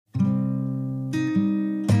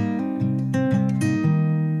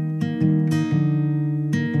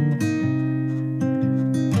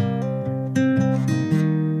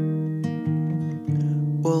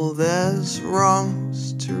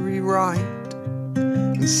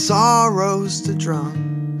and sorrows to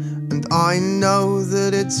drown. And I know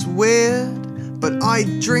that it's weird, but I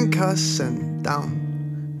drink her sent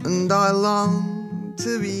down. And I long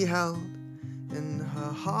to be held in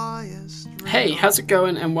her highest. Hey, how's it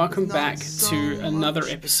going? And welcome back to another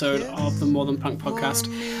episode of the More Than Punk podcast.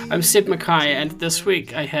 I'm Sid Mackay, and this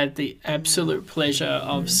week I had the absolute pleasure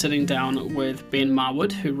of sitting down with Ben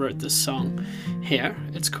Marwood, who wrote this song here.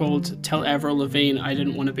 It's called Tell Avril Lavigne I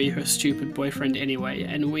Didn't Want to Be Her Stupid Boyfriend Anyway,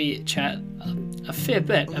 and we chat a fair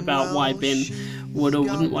bit about why Ben would or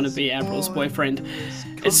wouldn't want to be Avril's boyfriend.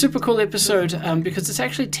 It's a super cool episode because it's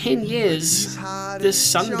actually 10 years this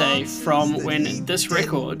Sunday from when this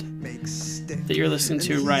record that you're listening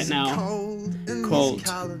to right now, called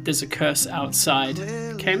There's a Curse Outside,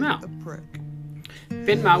 came out.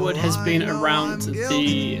 Ben Marwood has been around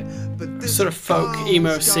the sort of folk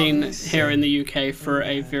emo scene here in the UK for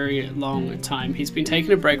a very long time. He's been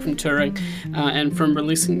taking a break from touring and from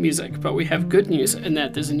releasing music, but we have good news in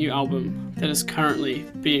that there's a new album that is currently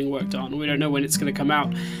being worked on. We don't know when it's going to come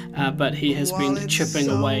out, but he has been chipping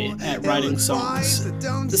away at writing songs.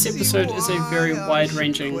 This episode is a very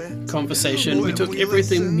wide-ranging conversation. We took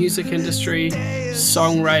everything music industry,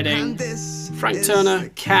 songwriting, Frank Turner,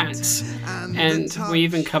 Cats, and we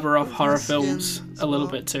even cover off horror films a little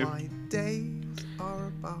bit too.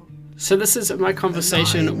 So this is my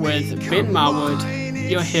conversation with Ben Marwood.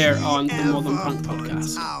 You're here on the More Than Punk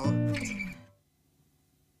podcast.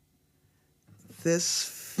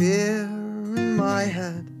 This fear in my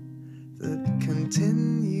head that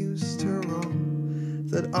continues to roll,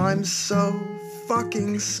 that I'm so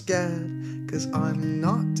fucking scared, 'cause I'm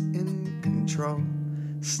not in control.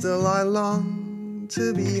 Still I long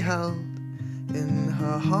to be held in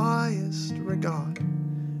her highest regard,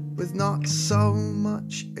 with not so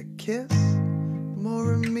much a kiss,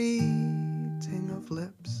 more a meeting of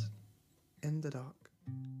lips in the dark.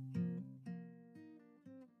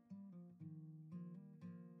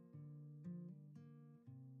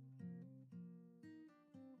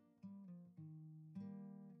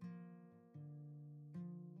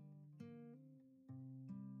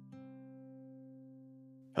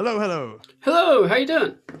 Hello. Hello, how you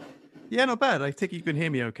doing? Yeah, not bad. I think you can hear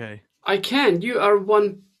me okay. I can. You are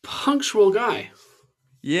one punctual guy.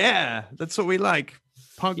 Yeah, that's what we like.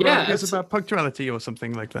 Punk rock is about punctuality or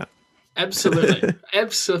something like that. Absolutely.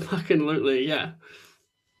 Absolutely, yeah.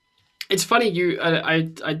 It's funny, I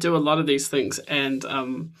do a lot of these things and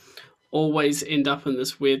always end up in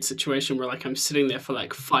this weird situation where like I'm sitting there for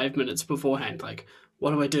like 5 minutes beforehand, like,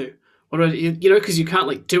 what do I do? You know, because you can't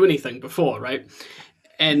like do anything before, right?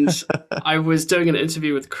 And I was doing an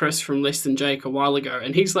interview with Chris from Less Than Jake a while ago,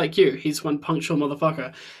 and he's like you. He's one punctual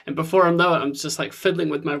motherfucker. And before I know it, I'm just like fiddling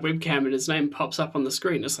with my webcam, and his name pops up on the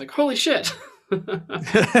screen. It's like, holy shit.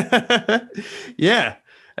 Yeah.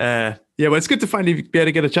 Well, it's good to finally be able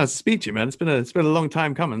to get a chance to speak to you, man. It's been a long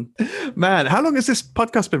time coming. Man, how long has this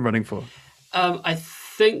podcast been running for? I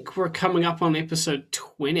think we're coming up on episode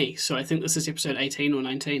 20. So I think this is episode 18 or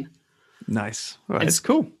 19. Nice. All right, it's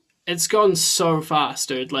cool. It's gone so fast,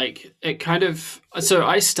 dude. Like, it kind of... So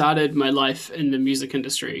I started my life in the music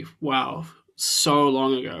industry, so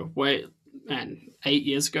long ago. 8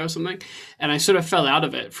 years ago or something. And I sort of fell out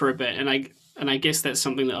of it for a bit. And I guess that's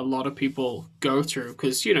something that a lot of people go through.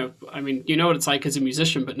 Because, you know what it's like as a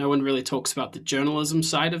musician, but no one really talks about the journalism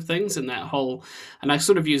side of things and that whole... And I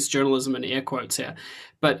sort of use journalism in air quotes here.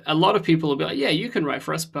 But a lot of people will be like, yeah, you can write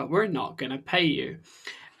for us, but we're not going to pay you.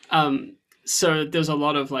 So there's a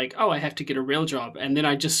lot of like, oh, I have to get a real job. And then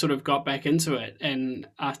I just sort of got back into it. And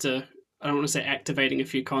after, I don't want to say activating a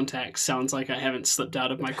few contacts, sounds like I haven't slipped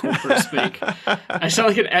out of my corporate speak. I sound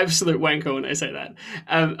like an absolute wanker when I say that.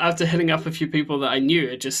 After hitting up a few people that I knew,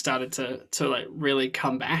 it just started to like really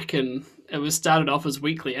come back. And it was started off as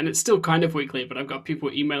weekly. And it's still kind of weekly, but I've got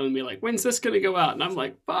people emailing me like, when's this going to go out? And I'm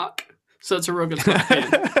like, fuck. So it's a real good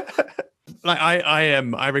time. Like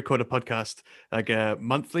I record a podcast like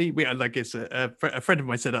monthly. It's a friend of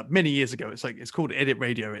mine set up many years ago. It's called Edit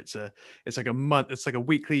Radio. It's like a month. It's like a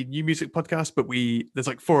weekly new music podcast. But there's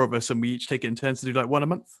like 4 of us, and we each take it in turns to do like one a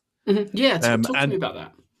month. Mm-hmm. Yeah, talk to me about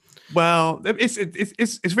that. Well,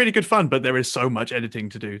 it's really good fun, but there is so much editing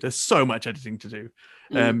to do. There's so much editing to do.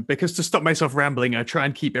 Because to stop myself rambling, I try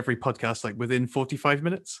and keep every podcast like within 45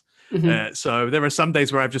 minutes. Mm-hmm. So there are some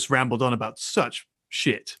days where I've just rambled on about such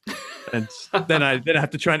shit, and then I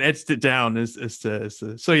have to try and edit it down as to.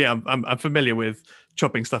 So yeah, I'm familiar with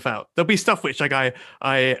chopping stuff out. There'll be stuff which like I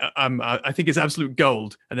think is absolute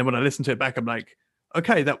gold, and then when I listen to it back, I'm like,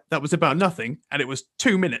 okay, that was about nothing, and it was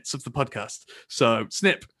 2 minutes of the podcast. So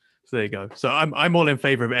snip. So there you go. So I'm all in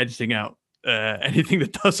favor of editing out anything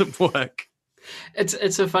that doesn't work.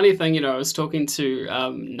 It's a funny thing, I was talking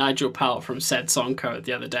to Nigel Powell from Sad Song Co.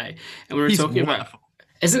 the other day, and we were He's talking about, wonderful.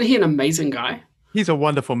 isn't he an amazing guy? He's a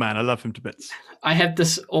wonderful man. I love him to bits. I had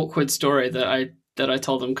this awkward story that I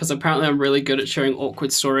told him because apparently I'm really good at sharing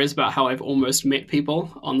awkward stories about how I've almost met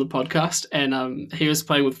people on the podcast. And he was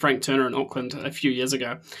playing with Frank Turner in Auckland a few years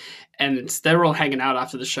ago, and they were all hanging out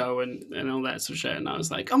after the show and all that sort of shit. And I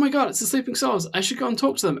was like, "Oh my god, it's the Sleeping Souls! I should go and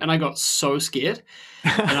talk to them." And I got so scared,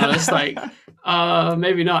 and I was like,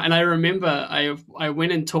 maybe not." And I remember I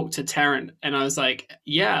went and talked to Tarrant, and I was like,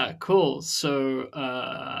 "Yeah, cool. So,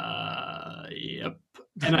 yep."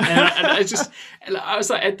 And I just, and I was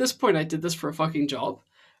like, at this point, I did this for a fucking job,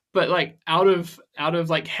 but like out of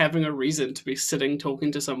like having a reason to be sitting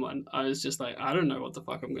talking to someone, I was just like, I don't know what the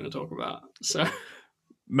fuck I'm going to talk about. So,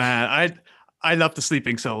 Man, I love the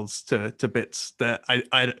Sleeping Souls to bits. That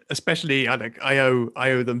I especially I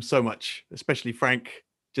owe them so much, especially Frank.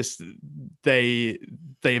 Just they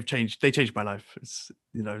have changed. They changed my life. It's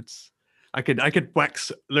it's I could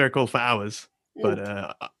wax lyrical for hours,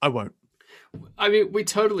 but I won't. I mean, we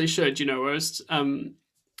totally should.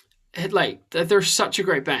 Like they're such a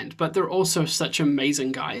great band, but they're also such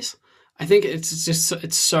amazing guys. I think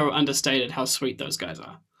it's so understated how sweet those guys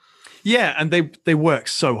are. Yeah, and they work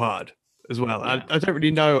so hard as well. Yeah. I don't really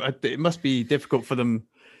know. It must be difficult for them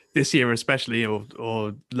this year, especially,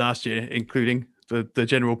 or last year, including the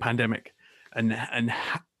general pandemic, and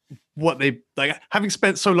what they like having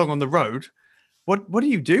spent so long on the road. What do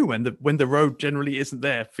you do when the road generally isn't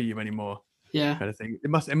there for you anymore? Yeah. Kind of thing. It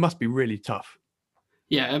must be really tough.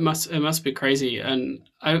 Yeah, it must be crazy, and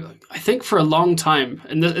I think for a long time,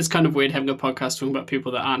 and it's kind of weird having a podcast talking about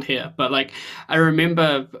people that aren't here, but like I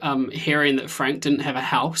remember hearing that Frank didn't have a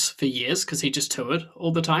house for years because he just toured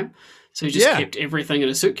all the time, so he just Yeah. kept everything in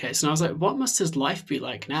a suitcase, and I was like, what must his life be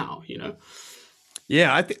like now?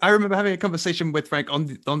 Yeah, I remember having a conversation with Frank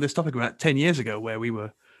on this topic about 10 years ago, where we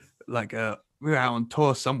were like we were out on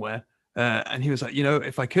tour somewhere, and he was like,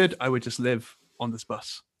 if I could, I would just live on this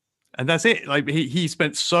bus, and that's it. Like he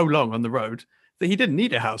spent so long on the road that he didn't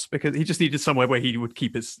need a house because he just needed somewhere where he would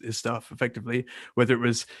keep his stuff effectively. Whether it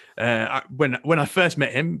was when I first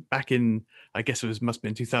met him back in, I guess must have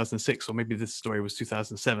been 2006, or maybe this story was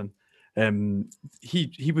 2007.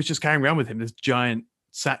 He was just carrying around with him this giant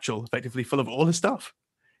satchel effectively full of all his stuff.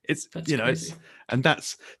 It's That's crazy. and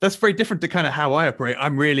that's very different to kind of how I operate.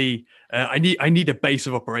 I'm really I need a base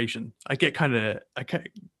of operation. I get kind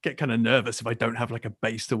of nervous if I don't have like a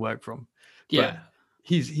base to work from. Yeah. But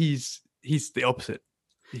he's the opposite.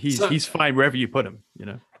 So He's fine wherever you put him,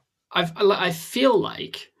 I feel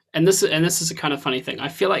like, and this is a kind of funny thing. I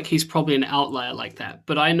feel like he's probably an outlier like that,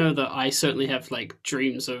 but I know that I certainly have like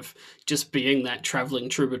dreams of just being that traveling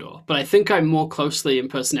troubadour. But I think I'm more closely in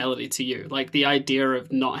personality to you. Like the idea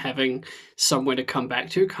of not having somewhere to come back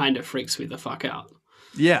to kind of freaks me the fuck out.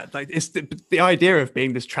 Yeah, like it's the idea of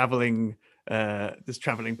being this traveling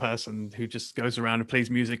person who just goes around and plays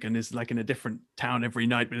music and is like in a different town every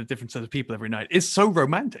night with a different set of people every night is so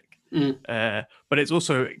romantic. But it's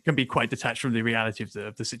also, it can be quite detached from the reality of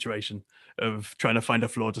the situation of trying to find a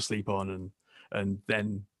floor to sleep on and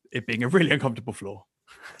then it being a really uncomfortable floor.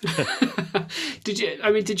 Did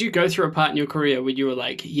you go through a part in your career where you were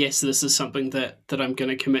like, yes, this is something that I'm going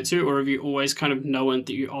to commit to, or have you always kind of known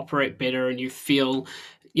that you operate better and you feel,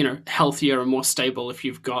 healthier and more stable if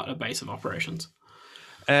you've got a base of operations?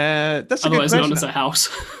 That's otherwise known as a house.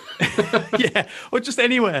 Yeah, or just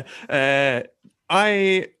anywhere.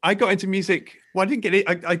 I got into music. Well, I didn't get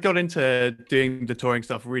it. I got into doing the touring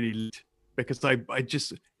stuff really late because I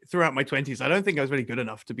just throughout my 20s, I don't think I was really good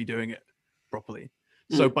enough to be doing it properly.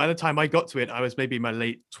 So by the time I got to it, I was maybe in my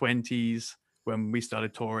late 20s when we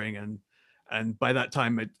started touring, and by that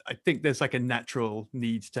time, I think there's like a natural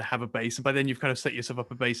need to have a base, and by then you've kind of set yourself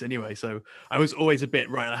up a base anyway. So I was always a bit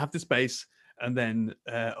right. I have this base, and then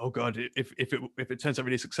oh god, if it turns out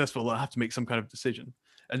really successful, I'll have to make some kind of decision.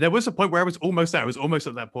 And there was a point where I was almost there. I was almost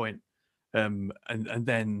at that point, and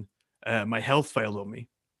then my health failed on me,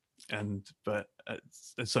 but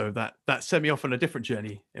so that set me off on a different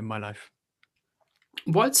journey in my life.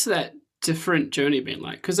 What's that different journey been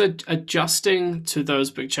like? Because adjusting to those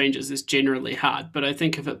big changes is generally hard, but I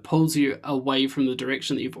think if it pulls you away from the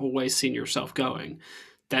direction that you've always seen yourself going,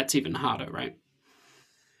 that's even harder, right?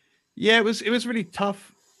 Yeah, it was really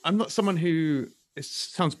tough. I'm not someone who, it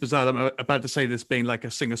sounds bizarre, I'm about to say this being like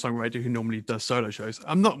a singer-songwriter who normally does solo shows.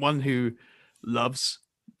 I'm not one who loves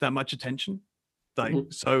that much attention. Like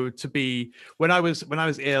so to be when I was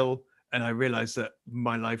ill and I realized that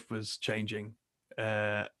my life was changing,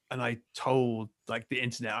 and I told like the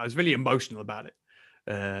internet, I was really emotional about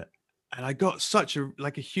it. and I got such a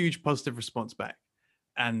huge positive response back,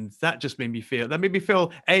 and that just made me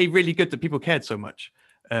feel A, really good that people cared so much,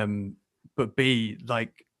 but B,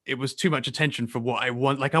 like it was too much attention for what I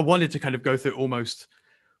want. Like I wanted to kind of go through almost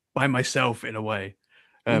by myself in a way.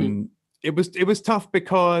 Hmm. um it was tough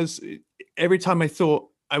because every time I thought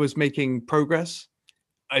I was making progress,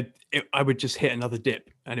 I would just hit another dip,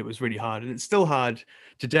 and it was really hard, and it's still hard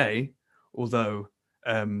today, although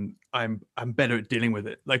I'm better at dealing with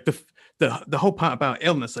it. Like the whole part about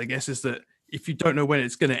illness, I guess, is that if you don't know when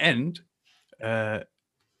it's going to end, uh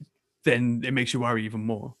then it makes you worry even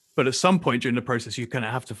more. But at some point during the process, you kind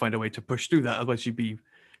of have to find a way to push through that. Otherwise, you'd be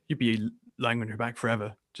lying on your back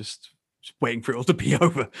forever, just waiting for it all to be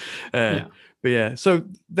over. Yeah. But yeah, so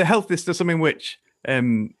the health is still something which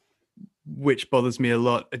bothers me a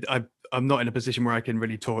lot. I'm not in a position where I can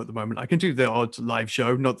really tour at the moment. I can do the odd live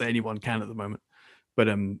show, not that anyone can at the moment, but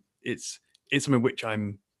it's something which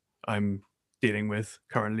I'm dealing with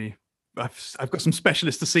currently. I've got some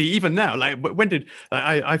specialists to see even now. Like when did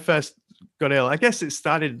I first got ill? I guess it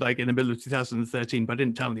started like in the middle of 2013, but I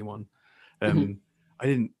didn't tell anyone. Hmm.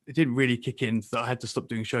 It didn't really kick in that I had to stop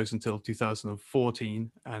doing shows until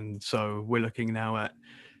 2014, and so we're looking now at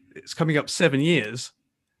it's coming up 7 years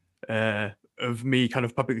of me kind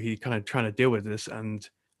of publicly kind of trying to deal with this, and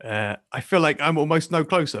I feel like I'm almost no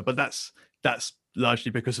closer, but that's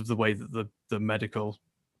largely because of the way that the medical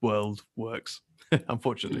world works,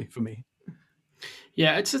 unfortunately for me.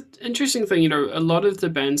 Yeah, it's an interesting thing. You know, a lot of the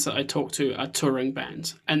bands that I talk to are touring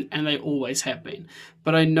bands, and they always have been.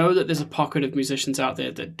 But I know that there's a pocket of musicians out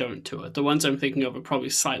there that don't tour. The ones I'm thinking of are probably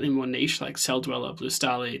slightly more niche, like Cell Dweller, Blue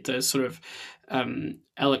Starlight, the sort of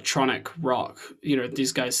electronic rock. You know,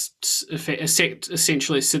 these guys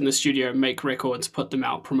essentially sit in the studio, make records, put them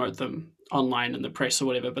out, promote them online in the press or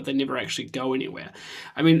whatever, but they never actually go anywhere.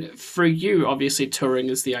 I mean, for you, obviously, touring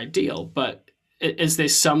is the ideal, but is there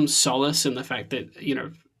some solace in the fact that, you know,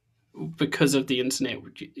 because of the internet,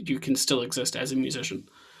 you can still exist as a musician?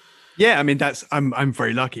 Yeah, I mean I'm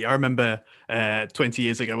very lucky. I remember 20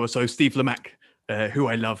 years ago or so, Steve Lamacq, who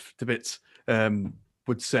I love to bits,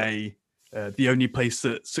 would say the only place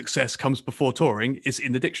that success comes before touring is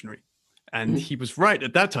in the dictionary. And Mhm. he was right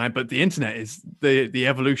at that time, but the internet is the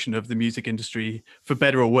evolution of the music industry, for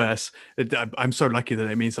better or worse. I'm so lucky that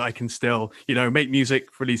it means that I can still, make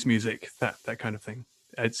music, release music, that kind of thing.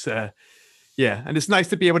 It's yeah, and it's nice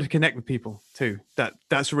to be able to connect with people too.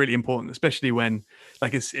 That's really important, especially when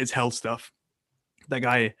like it's health stuff. Like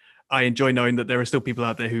I enjoy knowing that there are still people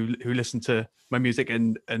out there who listen to my music,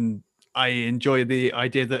 and I enjoy the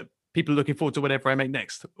idea that people are looking forward to whatever I make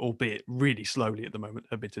next, albeit really slowly at the moment,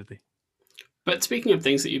 admittedly. But speaking of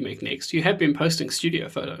things that you make next, you have been posting studio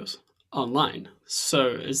photos online. So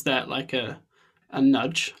is that like a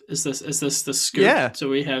nudge? Is this the scoop? Yeah. Do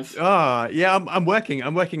we have? Yeah, I'm working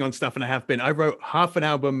on stuff, and I have been. I wrote half an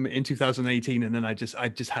album in 2018, and then I just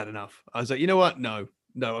had enough. I was like, you know what? No,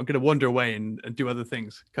 I'm going to wander away and do other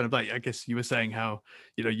things. Kind of like, I guess you were saying how,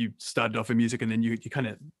 you started off in music, and then you kind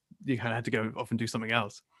of had to go off and do something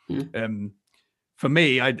else. Hmm. Um, for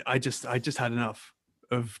me, I just had enough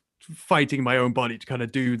of fighting my own body to kind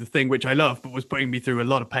of do the thing which I love, but was putting me through a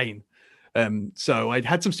lot of pain. So I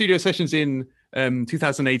had some studio sessions in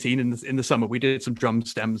 2018 in the summer. We did some drum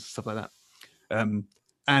stems, stuff like that.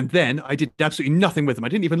 And then I did absolutely nothing with them. I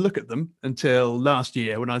didn't even look at them until last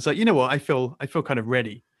year, when I was like, you know what, I feel kind of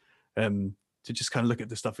ready to just kind of look at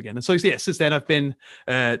this stuff again. And so yeah, since then I've been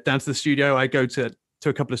down to the studio. I go to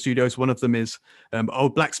a couple of studios. One of them is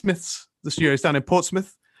Old Blacksmiths. The studio is down in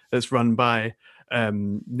Portsmouth. It's run by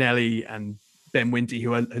Nelly and Ben Winty,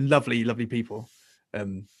 who are lovely, lovely people.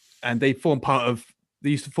 And they used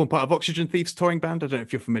to form part of Oxygen Thief's touring band. I don't know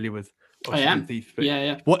if you're familiar with I Oxygen am. Thief, but Yeah,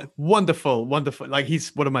 yeah. what wonderful. Like,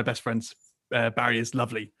 he's one of my best friends. Barry is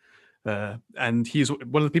lovely. And he's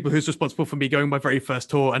one of the people who's responsible for me going my very first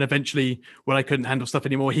tour. And eventually, when I couldn't handle stuff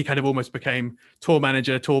anymore, he kind of almost became tour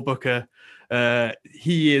manager, tour booker.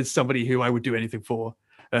 He is somebody who I would do anything for.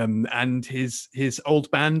 And his old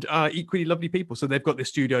band are equally lovely people. So they've got this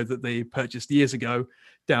studio that they purchased years ago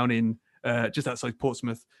down in just outside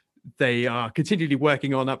Portsmouth. They are continually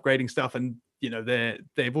working on upgrading stuff, and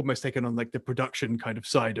they've almost taken on like the production kind of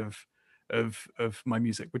side of my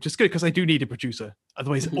music, which is good because I do need a producer.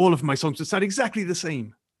 Otherwise, Mhm. all of my songs would sound exactly the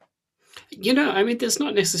same. You know, I mean, there's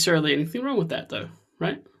not necessarily anything wrong with that, though,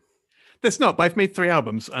 right? There's not, but I've made 3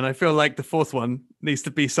 albums, and I feel like the 4th one needs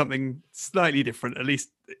to be something slightly different, at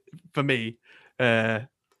least for me.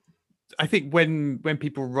 I think when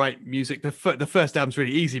people write music, the first album's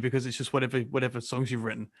really easy because it's just whatever songs you've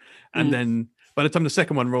written, and Mm. then by the time the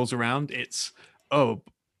second one rolls around, it's, oh,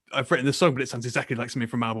 I've written this song, but it sounds exactly like something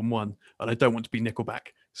from album one, and I don't want to be Nickelback,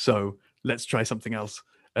 so let's try something else.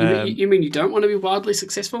 You mean you don't want to be wildly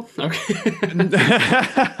successful? Okay.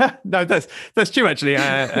 No, that's true. Actually,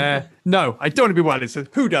 no, I don't want to be wildly. So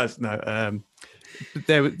who does? No.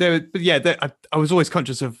 I was always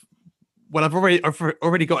conscious of, well, I've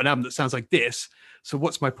already got an album that sounds like this. So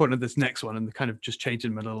what's my point of this next one? And kind of just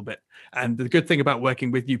changing them a little bit. And the good thing about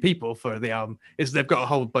working with new people for the album is they've got a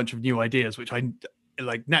whole bunch of new ideas, which I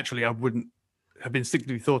like naturally I wouldn't have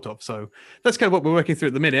instinctively thought of. So that's kind of what we're working through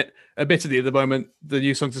at the minute. Admittedly, at the moment, the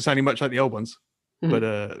new songs are sounding much like the old ones,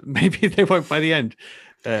 but maybe they won't by the end.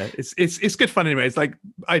 It's good fun anyway. It's like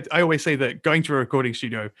I always say that going to a recording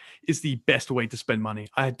studio is the best way to spend money.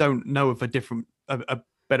 I don't know of a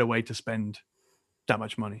better way to spend that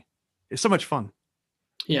much money. It's so much fun.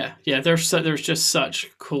 Yeah. There's just such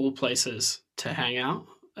cool places to hang out.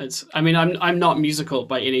 I'm not musical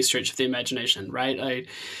by any stretch of the imagination, right?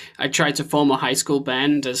 I tried to form a high school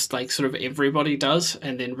band as like sort of everybody does,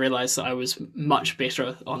 and then realized that I was much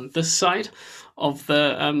better on this side of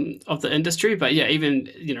the industry. But yeah, even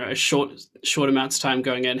a short amounts of time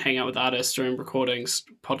going in, hang out with artists, doing recordings,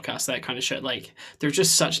 podcasts, that kind of shit. Like they're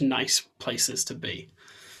just such nice places to be.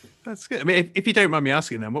 That's good. I mean, if you don't mind me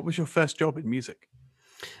asking, then what was your first job in music?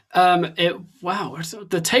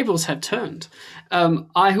 The tables have turned.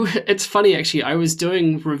 It's funny actually. I was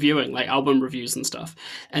doing reviewing, like album reviews and stuff,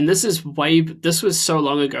 and this was so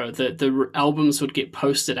long ago that the albums would get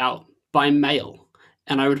posted out by mail,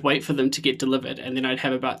 and I would wait for them to get delivered, and then I'd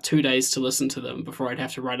have about 2 days to listen to them before I'd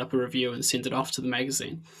have to write up a review and send it off to the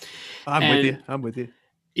magazine. I'm with you.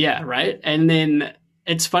 Yeah, right. And then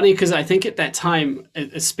it's funny because I think at that time,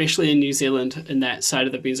 especially in New Zealand, in that side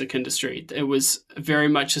of the music industry, it was very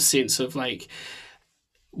much a sense of like,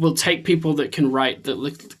 we'll take people that can write,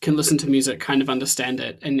 that can listen to music, kind of understand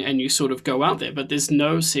it, and you sort of go out there. But there's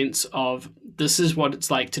no sense of this is what it's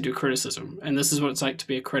like to do criticism, and this is what it's like to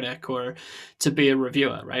be a critic or to be a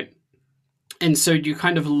reviewer, right? And so you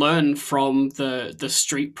kind of learn from the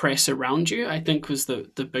street press around you, I think was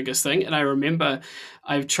the biggest thing. And I remember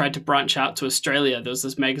I've tried to branch out to Australia. There was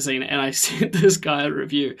this magazine and I sent this guy a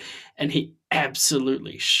review and he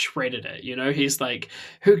absolutely shredded it. He's like,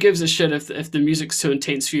 who gives a shit if the music's too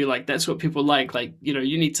intense for you? Like, that's what people like. Like, you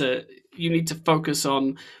need to focus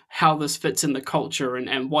on how this fits in the culture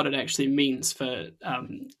and what it actually means for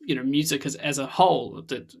music as a whole,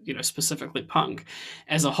 that specifically punk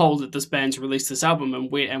as a whole, that this band's released this album,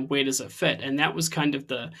 and where does it fit. And that was kind of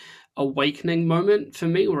the awakening moment for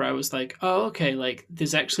me, where I was like, oh, okay, like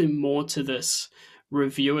there's actually more to this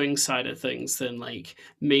reviewing side of things than like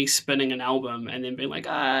me spinning an album and then being like,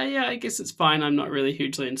 yeah, I guess it's fine, I'm not really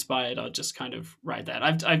hugely inspired, I'll just kind of write that.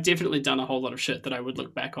 I've definitely done a whole lot of shit that I would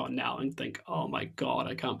look back on now and think, oh my god,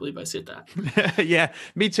 I can't believe I said that. Yeah,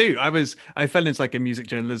 me too. I fell into like a music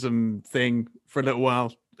journalism thing for a little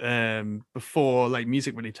while before like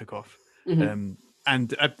music really took off.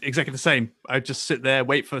 And exactly the same. I'd just sit there,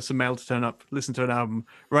 wait for some mail to turn up, listen to an album,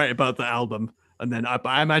 write about the album. And then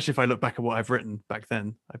I imagine if I look back at what I've written back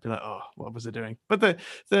then, I'd be like, oh, what was I doing? But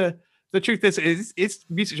the truth is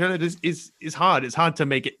music journalism is hard. It's hard to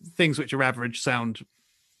make things which are average sound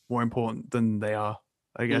more important than they are,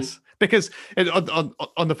 I guess. Because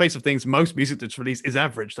on the face of things, most music that's released is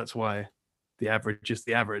average. That's why the average is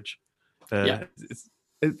the average.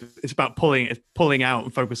 It's about pulling out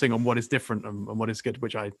and focusing on what is different and what is good,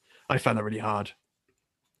 which I found that really hard.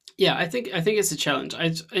 Yeah, I think it's a challenge.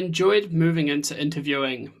 I enjoyed moving into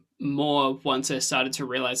interviewing more once I started to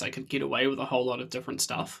realize I could get away with a whole lot of different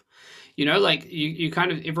stuff. Like you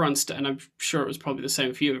kind of, and I'm sure it was probably the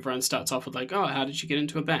same for you, everyone starts off with like, oh, how did you get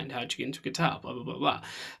into a band? How did you get into guitar? Blah, blah, blah, blah.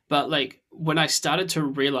 But like when I started to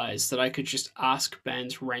realize that I could just ask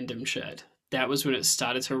bands random shit, that was when it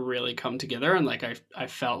started to really come together. And like I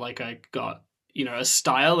felt like I got a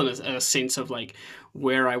style and a sense of like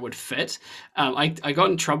where I would fit. I got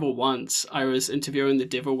in trouble once. I was interviewing The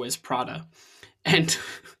Devil Wears Prada, and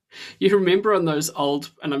you remember on those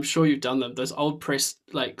old, and I'm sure you've done them, those old press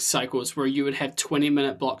like cycles where you would have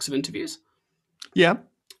 20-minute blocks of interviews. Yeah.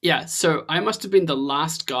 So I must have been the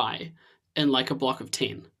last guy in like a block of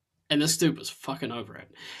 10. And this dude was fucking over it.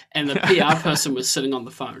 And the PR person was sitting on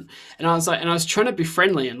the phone. And I was trying to be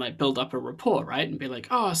friendly and like build up a rapport, right? And be like,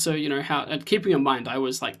 oh, so, how, and keeping in mind, I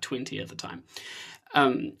was like 20 at the time.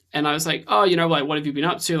 And I was like, oh, like, what have you been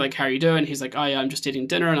up to? Like, how are you doing? He's like, oh yeah, I'm just eating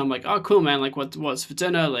dinner. And I'm like, oh, cool, man. Like what's for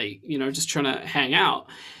dinner? Like, just trying to hang out.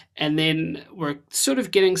 And then we're sort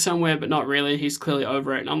of getting somewhere, but not really. He's clearly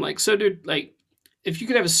over it. And I'm like, so dude, like, if you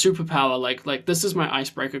could have a superpower, like this is my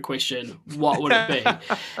icebreaker question, what would it be?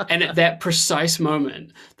 And at that precise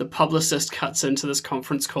moment, the publicist cuts into this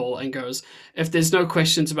conference call and goes, "If there's no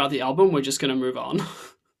questions about the album, we're just going to move on."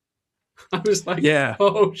 I was like, Yeah.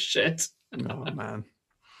 "Oh shit." Oh man.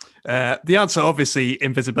 The answer, obviously,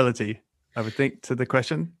 invisibility. I would think to the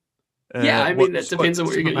question. Yeah, I mean that depends on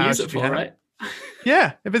what you're going to use it for, right?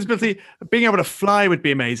 Yeah, invisibility. Being able to fly would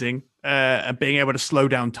be amazing, and being able to slow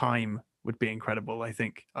down time would be incredible. I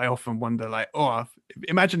think I often wonder, like, oh,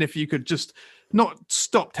 imagine if you could just not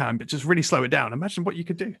stop time, but just really slow it down. Imagine what you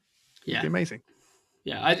could do. Yeah, it'd be amazing.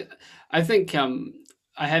 Yeah, I think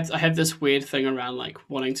I have this weird thing around like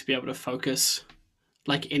wanting to be able to focus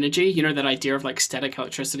like energy, you know, that idea of like static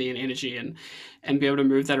electricity and energy and be able to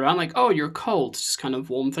move that around. Like, oh, you're cold, just kind of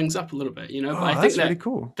warm things up a little bit, you know. But I think really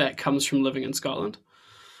cool. That comes from living in Scotland.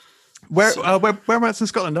 Whereabouts in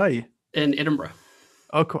Scotland are you? In Edinburgh.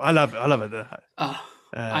 Oh, cool! I love it there.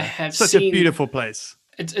 I have such a beautiful place.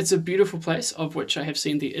 It's a beautiful place, of which I have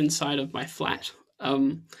seen the inside of my flat.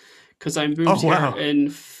 Because I moved here in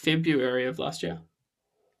February of last year.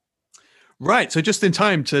 Right, so just in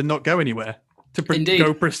time to not go anywhere. To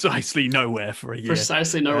go precisely nowhere for a year.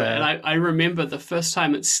 Precisely nowhere. And I remember the first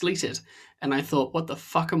time it sleeted, and I thought, what the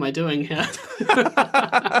fuck am I doing here?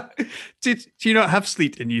 Do you not have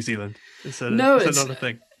sleet in New Zealand? It's another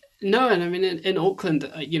thing. No, and I mean, in Auckland,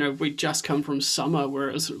 you know, we just come from summer,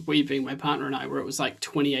 whereas we, being my partner and I, where it was like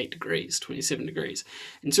 28 degrees, 27 degrees.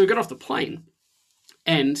 And so we got off the plane,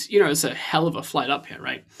 and, you know, it's a hell of a flight up here,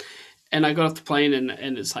 right? And I got off the plane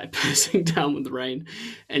and it's like pissing down with the rain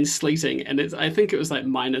and sleeting. And I think it was like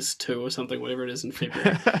 -2 or something, whatever it is in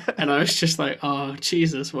February. And I was just like, oh,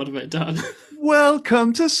 Jesus, what have I done?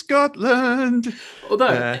 Welcome to Scotland.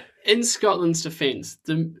 Although, in Scotland's defense,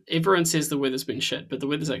 everyone says the weather's been shit, but the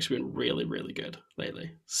weather's actually been really, really good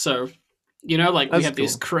lately. So, you know, like we have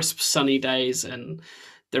these crisp, sunny days and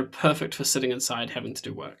they're perfect for sitting inside having to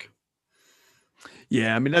do work.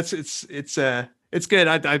 Yeah, I mean, it's good.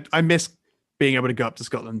 I miss being able to go up to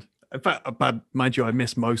Scotland. In fact, mind you, I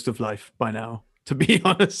miss most of life by now, to be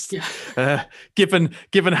honest. Yeah. Given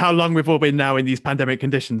how long we've all been now in these pandemic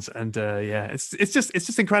conditions, and it's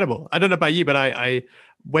just incredible. I don't know about you, but I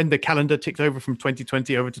when the calendar ticked over from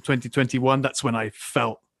 2020 over to 2021, that's when I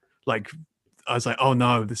felt like I was like, oh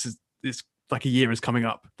no, this like a year is coming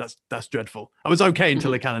up. That's dreadful. I was okay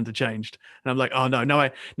until the calendar changed, and I'm like, oh no,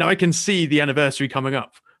 now I can see the anniversary coming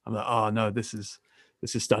up. I'm like, oh no, this is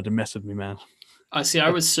starting to mess with me, man. I see. I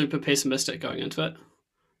was super pessimistic going into it.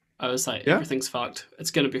 I was like, everything's fucked.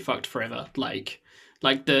 It's going to be fucked forever. Like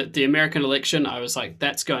the American election, I was like,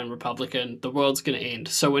 that's going Republican. The world's going to end.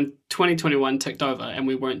 So when 2021 ticked over and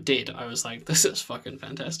we weren't dead, I was like, this is fucking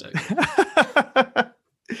fantastic.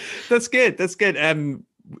 That's good. That's good.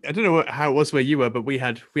 I don't know how it was where you were, but we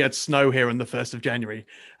had snow here on the 1st of January,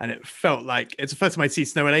 and it felt like it's the first time I'd seen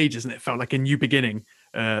snow in ages, and it felt like a new beginning.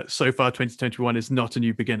 So far, 2021 is not a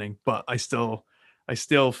new beginning, but I still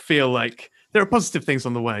feel like there are positive things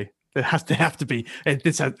on the way. There have to be.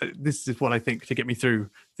 This is what I think to get me through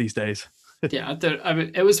these days. Yeah, I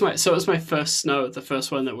mean, it was my first snow, the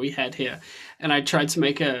first one that we had here, and I tried to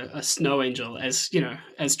make a snow angel, as you know,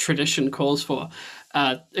 as tradition calls for.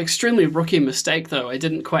 Extremely rookie mistake though. I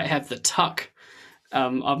didn't quite have the tuck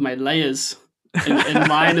of my layers in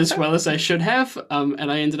line as well as I should have,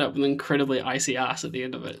 and I ended up with an incredibly icy ass at the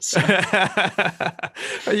end of it. So.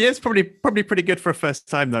 Yeah, it's probably pretty good for a first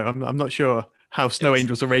time though. I'm not sure how snow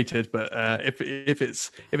angels are rated, but if it's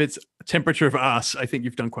temperature of ass, I think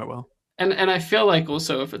you've done quite well. And I feel like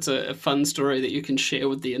also if it's a fun story that you can share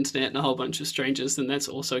with the internet and a whole bunch of strangers, then that's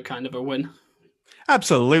also kind of a win.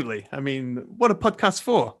 Absolutely. I mean, what a podcast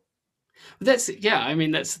for? That's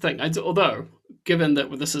the thing. Although, given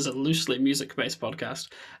that this is a loosely music-based podcast,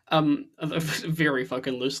 very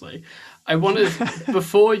fucking loosely, I wanted,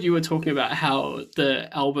 before you were talking about how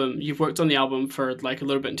you've worked on the album for like a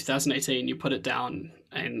little bit in 2018, you put it down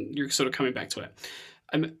and you're sort of coming back to it.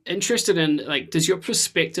 I'm interested in, like, does your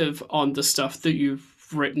perspective on the stuff that you've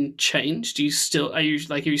written change? Are you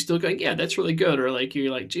still going, yeah, that's really good, or like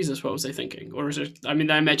you're like, Jesus, what was I thinking? Or is it? I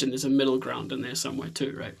mean, I imagine there's a middle ground in there somewhere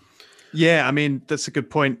too, right? Yeah, I mean, that's a good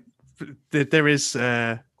point. There is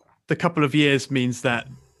the couple of years means that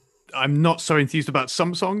I'm not so enthused about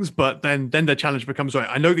some songs, but then the challenge becomes, right,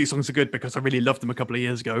 I know these songs are good because I really loved them a couple of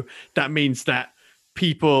years ago. That means that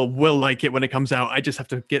people will like it when it comes out. I just have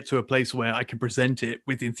to get to a place where I can present it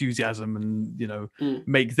with enthusiasm and, you know,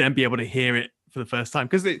 make them be able to hear it for the first time.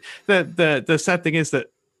 Because the sad thing is that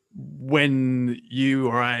when you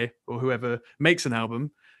or I or whoever makes an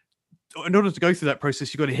album, in order to go through that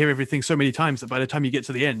process, you've got to hear everything so many times that by the time you get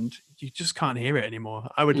to the end, you just can't hear it anymore.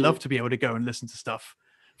 I would love to be able to go and listen to stuff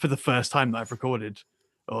for the first time that I've recorded,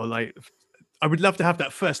 or like, I would love to have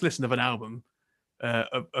that first listen of an album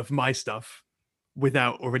of my stuff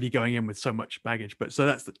without already going in with so much baggage. But so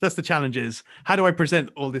that's the challenge, is how do I present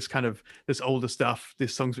all this kind of this older stuff,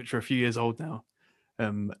 these songs which are a few years old now?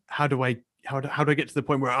 How do I get to the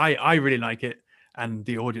point where I really like it and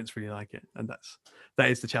the audience really like it? And that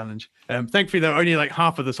is the challenge. Thankfully, there are only like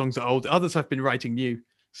half of the songs are old. Others I've been writing new,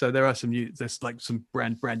 so there are some new. There's like some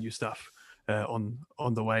brand new stuff on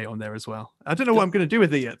the way on there as well. I don't know what I'm going to do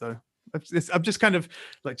with it yet, though. I'm just kind of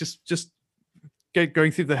like just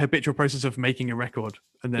going through the habitual process of making a record,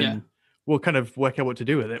 and then we'll kind of work out what to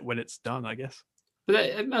do with it when it's done, I guess. But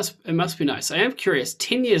it must be nice. I am curious.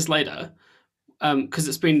 10 years later, because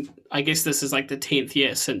it's been, I guess this is like the 10th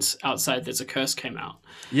year since Outside There's a Curse came out.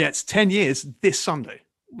 Yeah, it's 10 years this Sunday.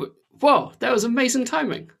 Whoa, that was amazing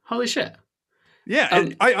timing. Holy shit. Yeah,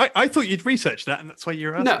 I thought you'd researched that, and that's why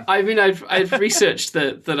you're asking. No, I mean, I've researched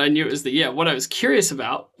that I knew it was the year. What I was curious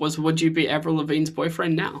about was, would you be Avril Lavigne's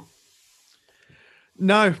boyfriend now?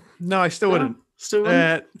 No, I still wouldn't. Still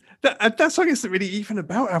wouldn't? That song isn't really even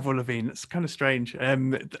about Avril Lavigne. It's kind of strange.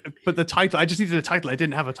 But the title, I just needed a title. I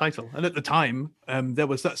didn't have a title. And at the time, there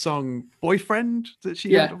was that song Boyfriend that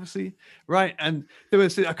she had, obviously. Right. And there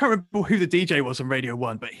was, I can't remember who the DJ was on Radio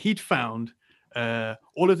 1, but he'd found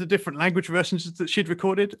all of the different language versions that she'd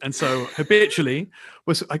recorded. And so habitually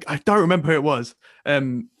was, I don't remember who it was.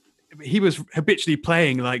 He was habitually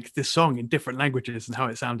playing like this song in different languages and how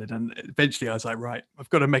it sounded. And eventually I was like, right, I've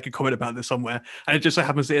got to make a comment about this somewhere. And it just so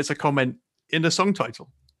happens that it's a comment in the song title.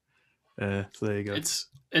 So there you go.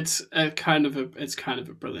 It's kind of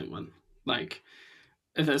a brilliant one. Like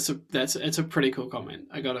it's a pretty cool comment.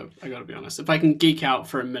 I gotta be honest. If I can geek out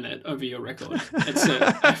for a minute over your record,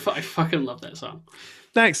 I fucking love that song.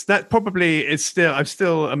 Thanks. That probably is I'm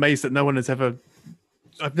still amazed that no one has ever.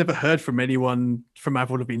 I've never heard from anyone from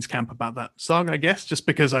Avril Lavigne's camp about that song, I guess, just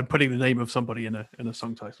because I'm putting the name of somebody in a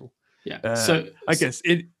song title. Yeah. So I guess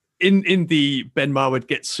in the Ben Marwood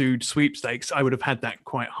Gets Sued sweepstakes, I would have had that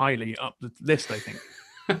quite highly up the list, I think.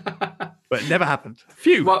 But it never happened.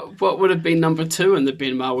 Phew. What would have been number 2 in the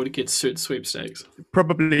Ben Marwood Gets Sued sweepstakes?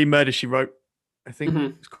 Probably Murder, She Wrote. I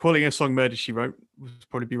think calling a song Murder, She Wrote would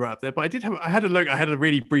probably be right up there. But I had a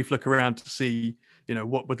really brief look around to see,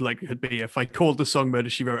 what would likelihood be if I called the song Murder,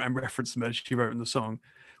 She Wrote and referenced Murder, She Wrote in the song.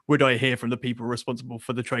 Would I hear from the people responsible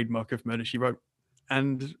for the trademark of Murder, She Wrote?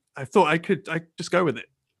 And I thought I just go with it.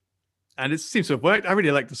 And it seems to have worked. I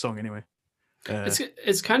really like the song anyway.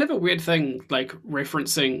 It's kind of a weird thing, like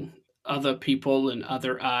referencing other people and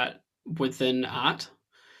other art within art.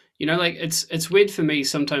 Like it's weird for me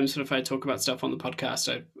sometimes if I talk about stuff on the podcast,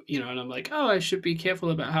 and I'm like, oh, I should be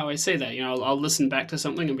careful about how I say that. I'll listen back to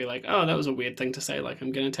something and be like, oh, that was a weird thing to say. Like,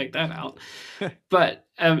 I'm going to take that out. But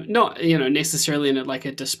not, necessarily in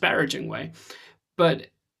a disparaging way. But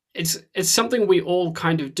it's something we all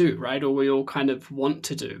kind of do, right? Or we all kind of want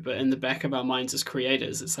to do. But in the back of our minds as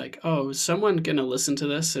creators, it's like, oh, is someone going to listen to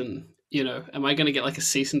this? And, am I going to get like a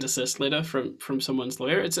cease and desist letter from someone's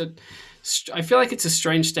lawyer? I feel like it's a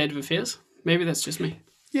strange state of affairs. Maybe that's just me.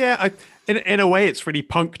 Yeah, in a way, it's really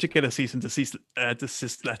punk to get a cease and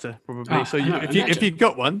desist letter, probably. So if you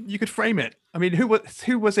got one, you could frame it. I mean, who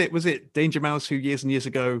was it? Was it Danger Mouse who years and years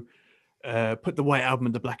ago put the White Album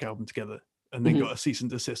and the Black Album together, and then got a cease and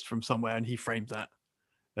desist from somewhere, and he framed that.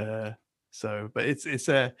 But it's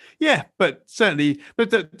but certainly,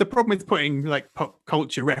 but the problem with putting like pop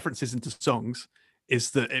culture references into songs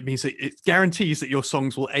is that it means that it guarantees that your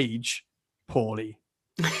songs will age poorly.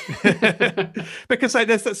 Because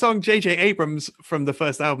there's that song J.J. Abrams from the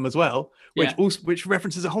first album as well, which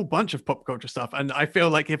references a whole bunch of pop culture stuff. And I feel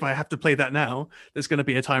like if I have to play that now, there's going to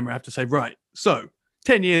be a time where I have to say, right, so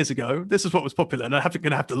 10 years ago, this is what was popular, and I'm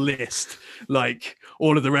going to have to list like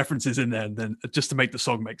all of the references in there, and then just to make the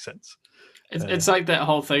song make sense. It's like that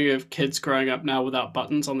whole thing of kids growing up now without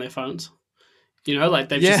buttons on their phones. Like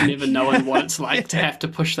they've just never known what it's like to have to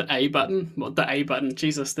push the A button,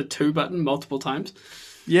 the 2 button multiple times.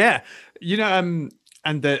 Yeah. And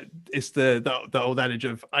it's the old adage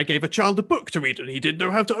of, I gave a child a book to read and he didn't know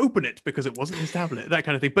how to open it because it wasn't his tablet, that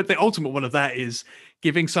kind of thing. But the ultimate one of that is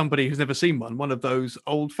giving somebody who's never seen one of those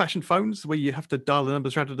old fashioned phones where you have to dial the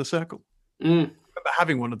numbers around in a circle. I remember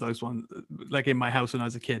having one of those ones like in my house when I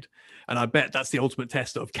was a kid. And I bet that's the ultimate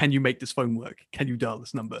test of, can you make this phone work? Can you dial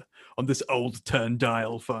this number on this old turn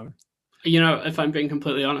dial phone? If I'm being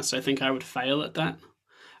completely honest, I think I would fail at that.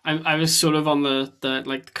 I was sort of on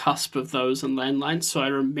the cusp of those and landlines, so I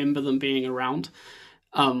remember them being around.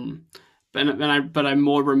 but I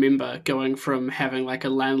more remember going from having like a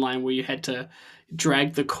landline where you had to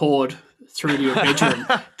drag the cord through to your bedroom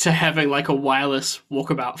to having like a wireless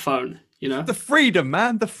walkabout phone, you know? The freedom,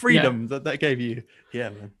 man. The Yeah. freedom that gave you. Yeah,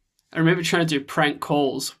 man. I remember trying to do prank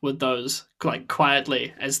calls with those, like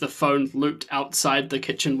quietly, as the phone looped outside the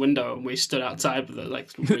kitchen window, and we stood outside with it. Like,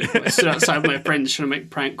 I stood outside with my friends trying to make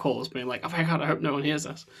prank calls, being like, "Oh my god, I hope no one hears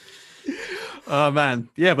us." Oh man,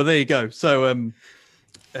 yeah. But there you go. So,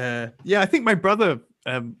 yeah, I think my brother,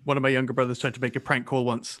 one of my younger brothers, tried to make a prank call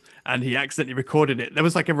once, and he accidentally recorded it. There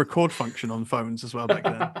was like a record function on phones as well back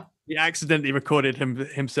then. He accidentally recorded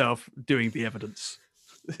himself doing the evidence.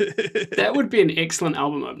 That would be an excellent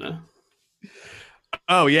album opener.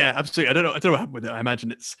 Oh yeah, absolutely. I don't know what happened with it. I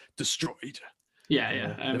imagine it's destroyed. Yeah,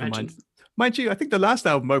 I Never imagine. Mind you, I think the last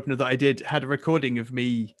album opener that I did had a recording of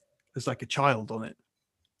me as like a child on it.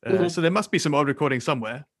 So there must be some old recording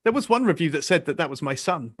somewhere. There was one review that said that was my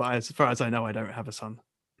son, but as far as I know, I don't have a son.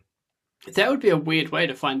 That would be a weird way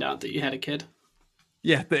to find out that you had a kid.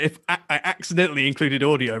 Yeah, that if I accidentally included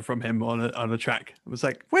audio from him on a track, I was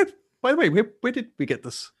like, where? By the way, where did we get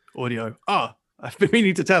this audio? I've been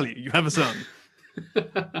meaning to tell you, you have a son.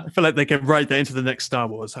 I feel like they can write that into the next Star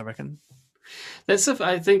Wars, I reckon. That's stuff.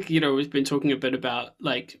 I think, we've been talking a bit about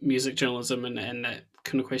like music journalism and that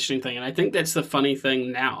kind of questioning thing. And I think that's the funny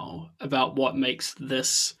thing now about what makes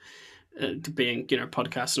this being,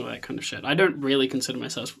 podcasts and all that kind of shit. I don't really consider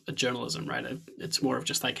myself a journalism, right? It's more of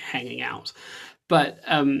just like hanging out. But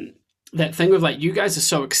that thing with like, you guys are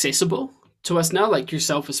so accessible to us now, like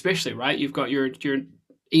yourself especially, right? You've got your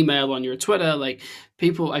email on your Twitter, like I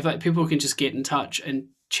feel like people can just get in touch and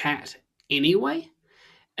chat anyway.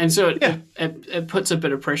 And so it puts a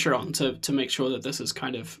bit of pressure on to make sure that this is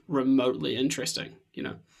kind of remotely interesting,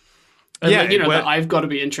 And that I've got to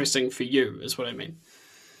be interesting for you is what I mean.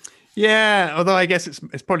 Yeah, although I guess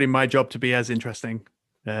it's probably my job to be as interesting.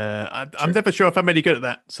 I'm never sure if I'm any good at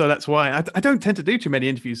that. So that's why I don't tend to do too many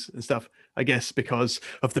interviews and stuff, I guess, because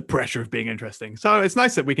of the pressure of being interesting. So it's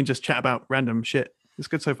nice that we can just chat about random shit. It's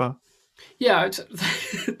good so far. Yeah,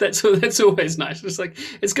 that's always nice. It's like,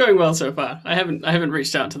 it's going well so far. I haven't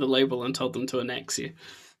reached out to the label and told them to annex you.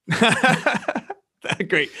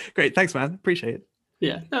 Great. Thanks, man. Appreciate it.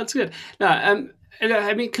 Yeah, no, it's good. No, and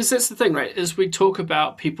I mean, because that's the thing, right? Is we talk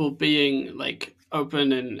about people being like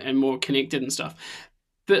open and more connected and stuff.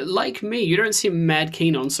 But like me, you don't seem mad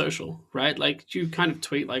keen on social, right? Like you kind of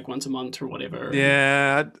tweet like once a month or whatever.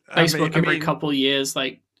 Yeah. Facebook every couple of years.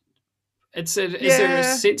 Like, is there a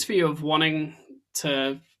sense for you of wanting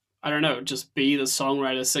to, I don't know, just be the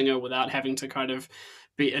songwriter singer without having to kind of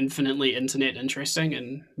be infinitely internet interesting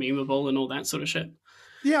and memeable and all that sort of shit?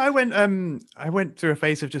 Yeah, I went through a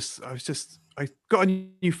phase of I got a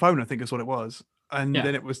new phone, I think is what it was. And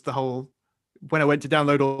then it was the whole, when I went to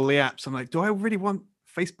download all the apps, I'm like, do I really want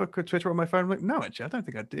Facebook or Twitter on my phone? I'm like, no, actually, I don't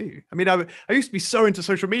think I do. I mean, I used to be so into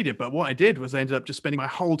social media, but what I did was I ended up just spending my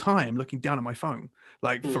whole time looking down at my phone,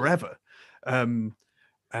 like forever.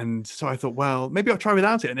 And so I thought, well, maybe I'll try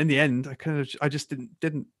without it. And in the end, I just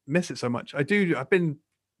didn't miss it so much. I've been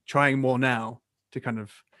trying more now to kind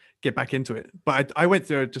of get back into it. But I went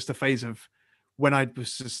through just a phase of when I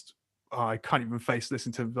was just, I can't even face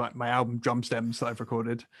listen to like my album drum stems that I've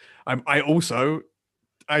recorded.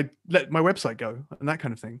 I let my website go and that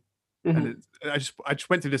kind of thing. And I just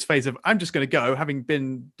went through this phase of, I'm just going to go, having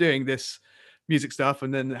been doing this music stuff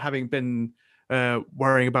and then having been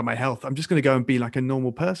worrying about my health. I'm just going to go and be like a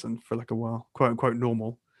normal person for like a while, quote unquote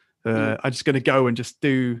normal. I'm just going to go and just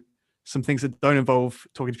do some things that don't involve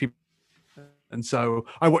talking to people. And so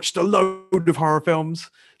I watched a load of horror films,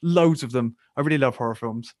 loads of them. I really love horror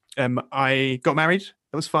films. I got married.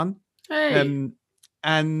 That was fun. Hey.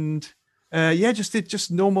 Just did just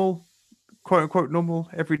normal, quote unquote normal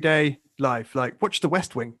everyday life. Like watch The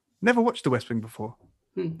West Wing. Never watched The West Wing before.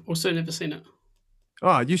 Also never seen it.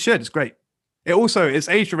 Oh, you should. It's great. It's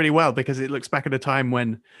aged really well because it looks back at a time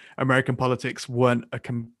when American politics weren't a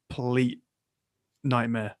complete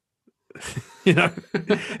nightmare. You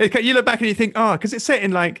look back and you think, because it's set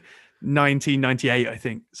in like 1998, I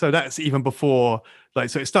think. So that's even before,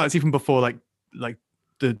 so it starts even before like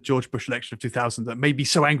the George Bush election of 2000 that made me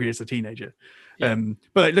so angry as a teenager. Yeah.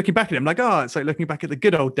 But looking back at it, I'm like, it's like looking back at the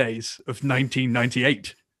good old days of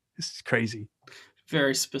 1998. This is crazy.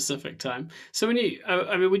 Very specific time. So when you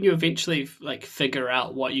eventually like figure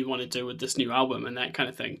out what you want to do with this new album and that kind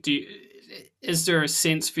of thing, is there a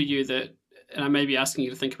sense for you that, and I may be asking you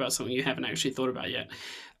to think about something you haven't actually thought about yet,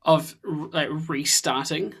 of like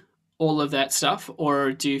restarting all of that stuff,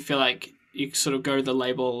 or do you feel like you sort of go to the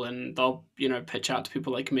label and they'll pitch out to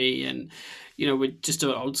people like me and we just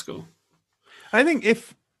do it old school? I think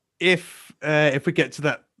if if we get to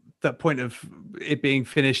that point of it being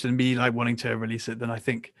finished and me like wanting to release it, then I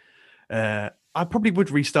think I probably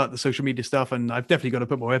would restart the social media stuff, and I've definitely got to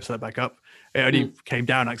put my website back up. It only came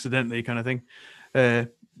down accidentally, kind of thing.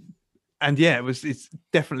 And yeah, it's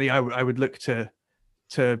definitely I would look to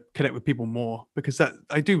connect with people more, because that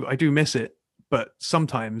I do miss it, but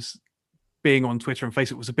sometimes being on Twitter and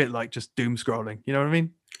Facebook was a bit like just doom scrolling. You know what I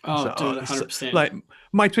mean? Oh, So, dude, 100%. like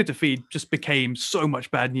my Twitter feed just became so much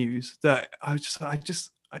bad news that I just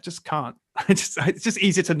can't. It's just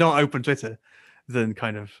easier to not open Twitter than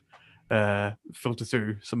kind of filter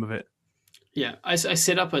through some of it. Yeah, I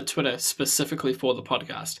set up a Twitter specifically for the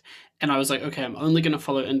podcast, and I was like, okay, I'm only going to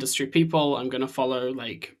follow industry people. I'm going to follow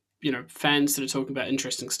like, you know, fans that are talking about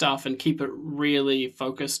interesting stuff, and keep it really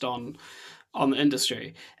focused on the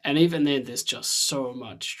industry. And even then, there's just so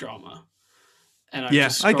much drama. And I'm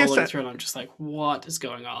just scrolling through, and I'm just like, what is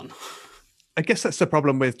going on? I guess that's the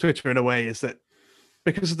problem with Twitter in a way, is that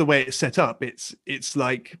because of the way it's set up, it's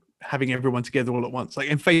like having everyone together all at once. Like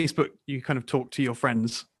in Facebook, you kind of talk to your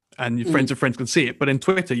friends, and your friends of friends can see it. But in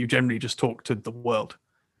Twitter, you generally just talk to the world.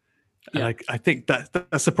 And I think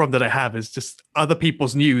that's the problem that I have, is just other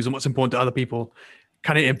people's news and what's important to other people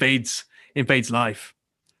kind of invades life.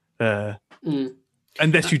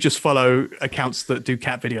 Unless you just follow accounts that do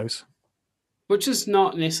cat videos. Which is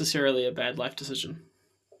not necessarily a bad life decision.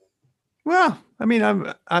 Well, I mean,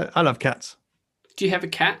 I love cats. Do you have a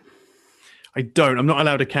cat? I don't. I'm not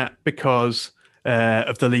allowed a cat because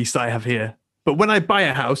of the lease that I have here. But when I buy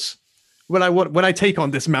a house, when I take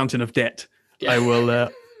on this mountain of debt, I will.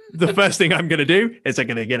 The first thing I'm going to do is I'm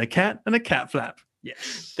going to get a cat and a cat flap.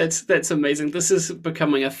 Yes, that's amazing. This is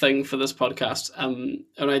becoming a thing for this podcast. And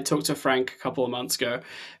I talked to Frank a couple of months ago.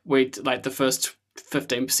 We like the first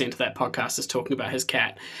 15% of that podcast is talking about his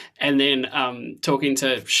cat, and then talking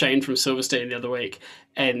to Shane from Silverstein the other week,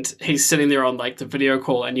 and he's sitting there on like the video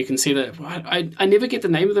call, and you can see that I never get the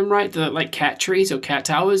name of them right. The like cat trees or cat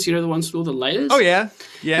towers, you know, the ones with all the layers. Oh yeah.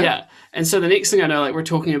 And so the next thing I know, like we're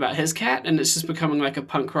talking about his cat, and it's just becoming like a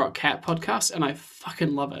punk rock cat podcast, and I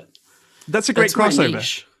fucking love it. That's a great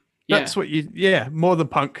crossover. That's what more than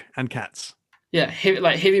punk and cats. Yeah,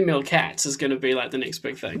 heavy metal cats is going to be like the next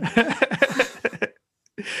big thing.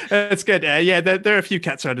 It's good. There are a few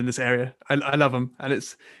cats around in this area. I love them, and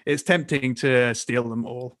it's tempting to steal them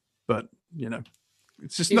all, but you know,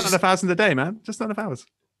 it's just not enough hours in the day, man. Just not enough hours.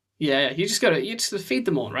 Yeah, you just feed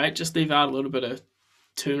them all, right? Just leave out a little bit of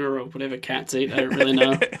tuna or whatever cats eat. I don't really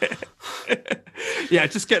know. Yeah,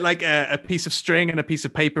 just get like a piece of string and a piece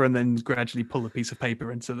of paper, and then gradually pull the piece of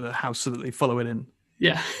paper into the house so that they follow it in.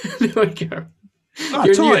 Yeah, there we go.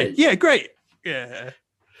 Oh, toy. Yeah, great. Yeah.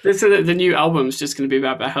 So the new album's just going to be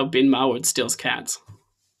about how Ben Marwood steals cats.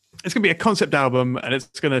 It's going to be a concept album, and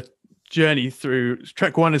it's going to journey through.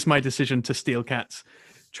 Track 1 is my decision to steal cats.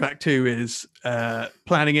 Track 2 is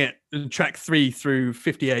planning it. And track 3 through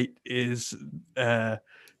 58 is the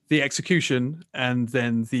execution, and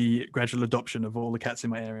then the gradual adoption of all the cats in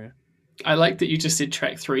my area. I like that you just said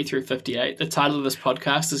track 3 through 58. The title of this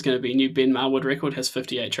podcast is going to be New Ben Marwood Record has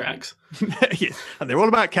 58 tracks. Yeah, and they're all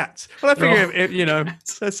about cats. Well, I figure,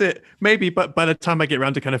 that's it. Maybe, but by the time I get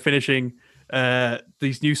around to kind of finishing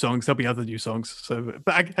these new songs, there'll be other new songs. So,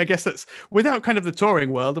 but I guess that's without kind of the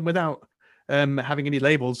touring world and without having any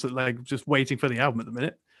labels that like just waiting for the album at the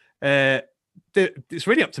minute. It's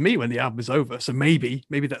really up to me when the album is over. So maybe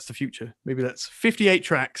that's the future. Maybe that's 58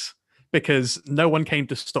 tracks because no one came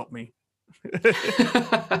to stop me.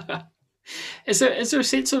 Is there a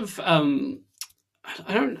sense of I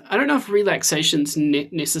don't know if relaxation's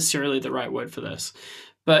necessarily the right word for this,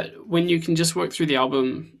 but when you can just work through the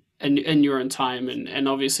album in your own time, and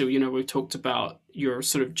obviously, you know, we've talked about your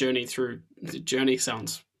sort of journey through. The journey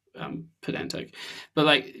sounds pedantic, but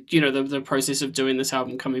like, you know, the process of doing this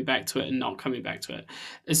album, coming back to it and not coming back to it.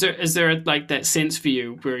 Is there like that sense for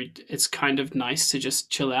you where it's kind of nice to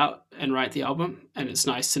just chill out and write the album, and it's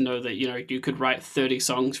nice to know that, you know, you could write 30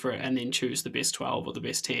 songs for it and then choose the best 12 or the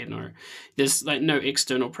best 10, or there's like no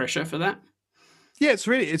external pressure for that? Yeah, it's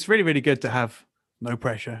really good to have no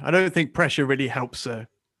pressure. I don't think pressure really helps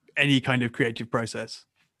any kind of creative process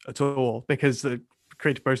at all, because the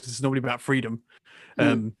creative process is normally about freedom.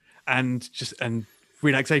 And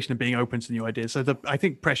relaxation and being open to new ideas. So I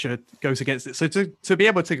think pressure goes against it. So to be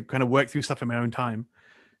able to kind of work through stuff in my own time,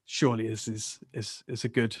 surely is a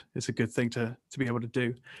good thing to be able to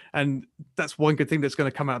do. And that's one good thing that's going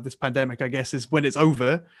to come out of this pandemic, I guess, is when it's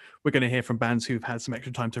over, we're going to hear from bands who've had some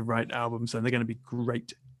extra time to write albums, and they're going to be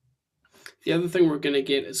great. The other thing we're going to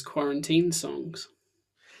get is quarantine songs.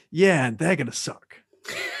 Yeah, and they're going to suck.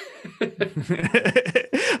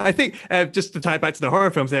 I think just to tie it back to the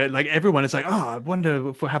horror films, there, like everyone is like, oh, I wonder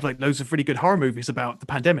if we'll have like loads of really good horror movies about the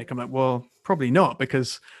pandemic. I'm like, well, probably not,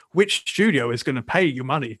 because which studio is going to pay you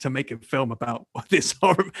money to make a film about this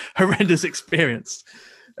horrendous experience?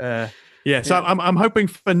 So I'm hoping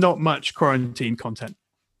for not much quarantine content,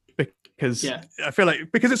 because I feel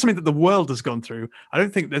like because it's something that the world has gone through, I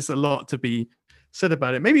don't think there's a lot to be said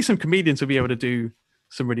about it. Maybe some comedians will be able to do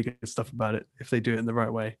some really good stuff about it if they do it in the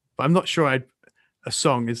right way. But I'm not sure a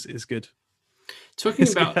song is good. Talking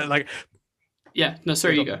about like,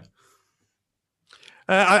 sorry, you go.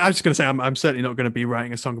 I was just going to say I'm certainly not going to be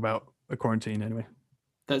writing a song about a quarantine anyway.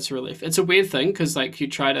 That's a relief. It's a weird thing because like you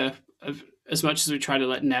try to, as much as we try to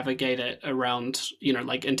like navigate it around,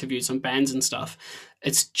 like interviews and bands and stuff,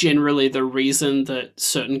 it's generally the reason that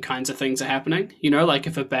certain kinds of things are happening. Like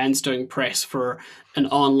if a band's doing press for an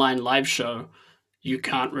online live show, you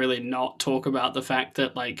can't really not talk about the fact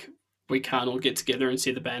that like we can't all get together and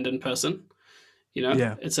see the band in person.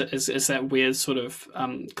 It's that weird sort of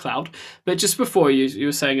cloud. But just before you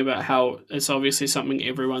were saying about how it's obviously something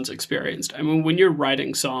everyone's experienced. I mean, when you're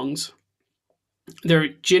writing songs, they're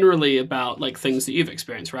generally about like things that you've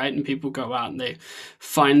experienced, right? And people go out and they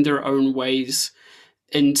find their own ways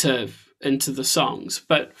into the songs.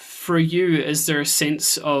 But for you, is there a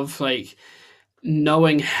sense of like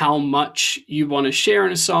knowing how much you want to share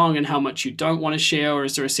in a song and how much you don't want to share? Or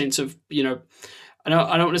is there a sense of, I don't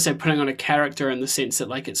want to say putting on a character in the sense that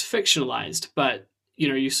like it's fictionalized, but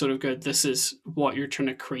you sort of go, this is what you're trying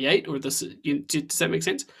to create, or this is, does that make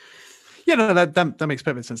sense? Yeah, no, that makes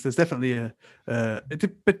perfect sense. There's definitely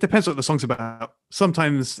it depends what the song's about.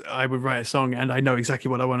 Sometimes I would write a song and I know exactly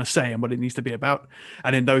what I want to say and what it needs to be about.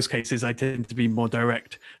 And in those cases, I tend to be more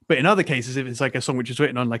direct. But in other cases, if it's like a song which is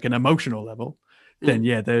written on like an emotional level, then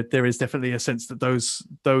there is definitely a sense that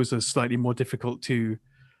those are slightly more difficult to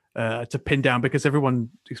pin down, because everyone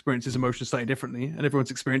experiences emotions slightly differently and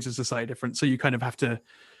everyone's experiences are slightly different. So you kind of have to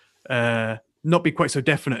not be quite so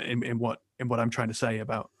definite in what I'm trying to say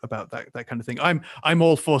about that kind of thing. I'm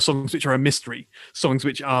all for songs which are a mystery, songs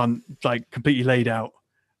which aren't like completely laid out,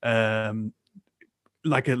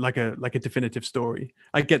 like a definitive story.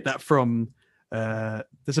 I get that from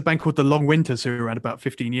there's a band called the Long Winters who were around about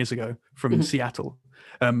 15 years ago from Seattle,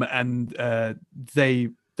 and they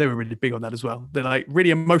were really big on that as well. They're like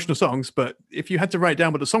really emotional songs, but if you had to write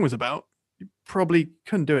down what the song was about, you probably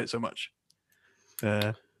couldn't do it so much.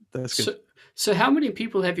 That's good. So how many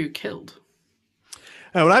people have you killed?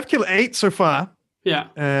 Well, I've killed 8 so far. Yeah.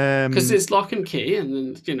 Because there's Lock and Key,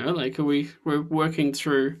 and then, like we're working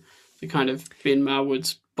through the kind of Ben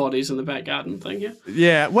Marwood's bodies in the back garden thing here.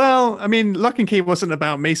 Yeah. Well, I mean, Lock and Key wasn't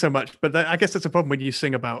about me so much, but I guess that's a problem when you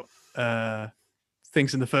sing about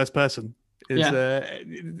things in the first person.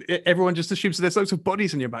 Everyone just assumes that there's loads of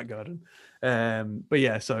bodies in your back garden. But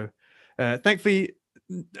yeah, so thankfully,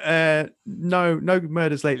 no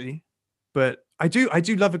murders lately. But I do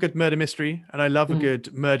love a good murder mystery, and I love a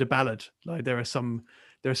good murder ballad. Like there are some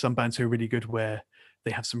bands who are really good where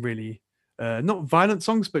they have some really not violent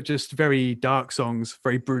songs, but just very dark songs,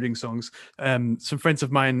 very brooding songs. Some friends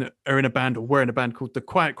of mine are in a band, or were in a band called the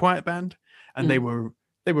Quiet Quiet Band, and they were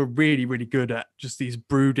really, really good at just these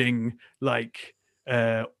brooding like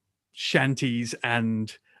shanties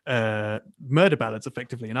and murder ballads,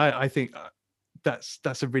 effectively. And I think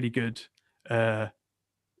that's a really good.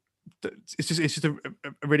 It's just a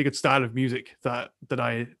really good style of music that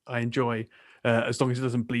I enjoy, as long as it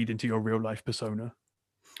doesn't bleed into your real life persona.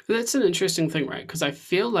 That's an interesting thing, right? Because I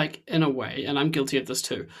feel like, in a way, and I'm guilty of this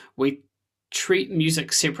too, we treat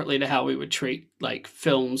music separately to how we would treat like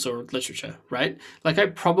films or literature, right? Like I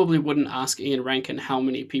probably wouldn't ask Ian Rankin how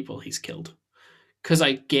many people he's killed, because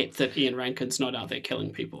I get that Ian Rankin's not out there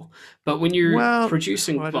killing people. But when you're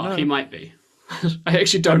producing, he might be. I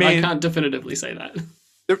actually don't. I can't definitively say that.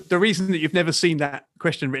 The reason that you've never seen that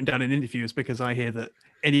question written down in an interview is because I hear that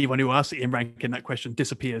anyone who asks Ian Rankin that question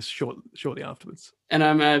disappears shortly afterwards. And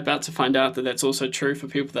I'm about to find out that that's also true for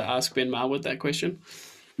people that ask Ben Marwood that question.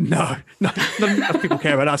 No, not enough people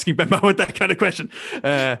care about asking Ben Marwood that kind of question.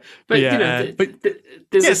 But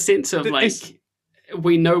there's a sense of like,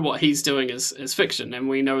 we know what he's doing is fiction, and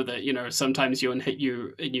we know that sometimes you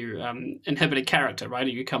inhibit a character, right? Or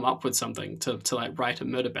you come up with something to like write a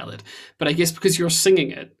murder ballad. But I guess because you're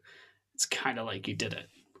singing it, it's kind of like you did it.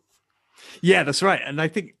 Yeah, that's right. And I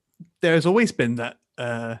think there's always been that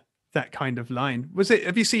kind of line.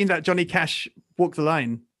 Have you seen that Johnny Cash Walk the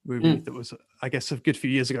Line movie that was, I guess, a good few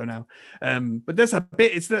years ago now? But there's a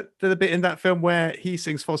bit. It's the bit in that film where he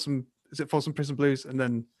sings Folsom Prison Blues, and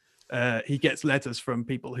then he gets letters from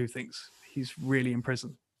people who thinks he's really in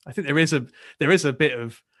prison. I think there is a bit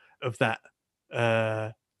of of that.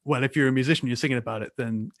 Well, if you're a musician, you're singing about it,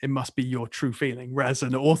 then it must be your true feeling. Whereas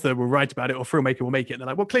an author will write about it, or filmmaker will make it, and they're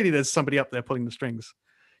like, well, clearly there's somebody up there pulling the strings.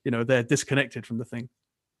 They're disconnected from the thing.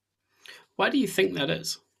 Why do you think that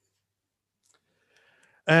is?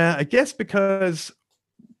 I guess because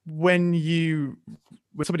when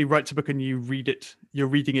somebody writes a book and you read it, you're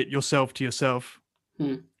reading it yourself to yourself.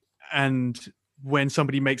 And when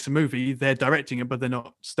somebody makes a movie, they're directing it, but they're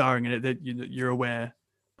not starring in it. You're aware.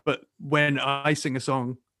 But when I sing a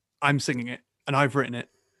song, I'm singing it and I've written it.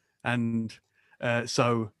 And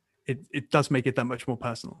so it does make it that much more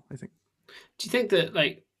personal, I think. Do you think that,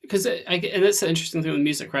 like, because and that's the interesting thing with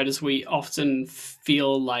music, right, is we often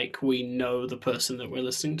feel like we know the person that we're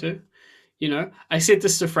listening to. I said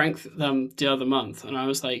this to Frank the other month, and I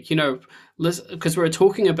was like, because we're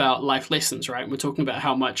talking about life lessons, right? And we're talking about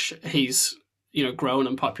how much he's, grown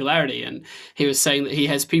in popularity. And he was saying that he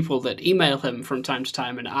has people that email him from time to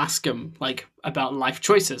time and ask him, like, about life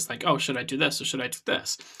choices, like, oh, should I do this or should I do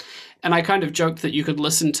this? And I kind of joked that you could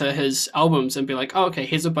listen to his albums and be like, oh, okay,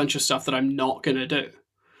 here's a bunch of stuff that I'm not going to do.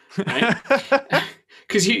 Right?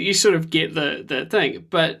 Because you sort of get the thing.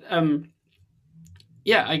 But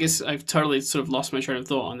yeah, I guess I've totally sort of lost my train of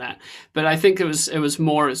thought on that. But I think it was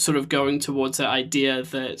more sort of going towards the idea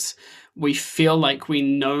that we feel like we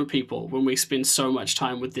know people when we spend so much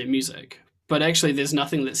time with their music. But actually, there's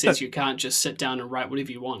nothing that says you can't just sit down and write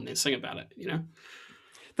whatever you want and sing about it,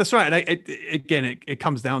 That's right. And it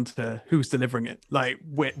comes down to who's delivering it. Like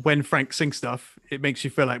when Frank sings stuff, it makes you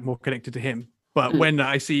feel like more connected to him. But when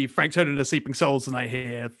I see Frank Turner and the Sleeping Souls and I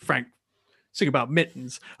hear Frank sing about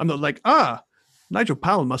mittens, I'm not like, Nigel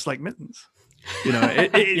Powell must like mittens.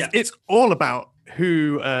 It's all about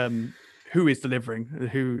who is delivering,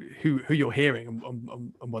 who you're hearing,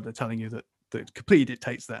 and what they're telling you that completely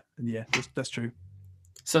dictates that. And yeah, that's true.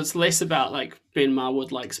 So it's less about like Ben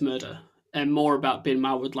Marwood likes murder and more about Ben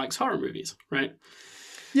Marwood likes horror movies, right?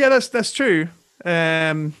 Yeah, that's true.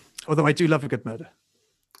 Although I do love a good murder.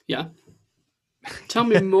 Yeah. Tell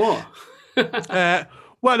me more. I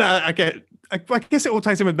guess it all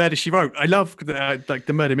ties in with Murder, She Wrote. I love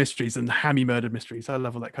the murder mysteries and hammy murder mysteries. I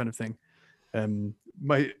love all that kind of thing.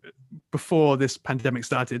 Before this pandemic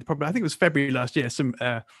started, probably I think it was February last year.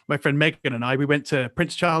 My friend Megan and we went to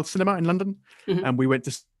Prince Charles Cinema in London, and we went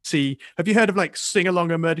to see. Have you heard of like Sing Along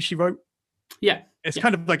a Murder, She Wrote? Yeah, it's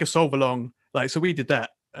kind of like a solve along. So we did that,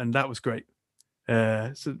 and that was great.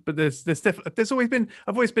 But there's always been.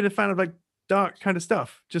 I've always been a fan of like dark kind of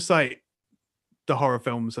stuff, just like the horror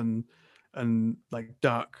films and like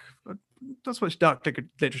dark, not so much dark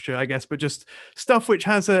literature, I guess, but just stuff which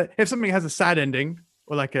has if something has a sad ending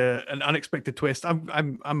or like an unexpected twist,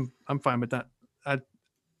 I'm fine with that. I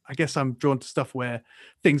guess I'm drawn to stuff where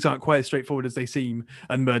things aren't quite as straightforward as they seem,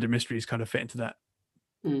 and murder mysteries kind of fit into that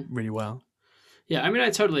really well. Yeah, I mean, I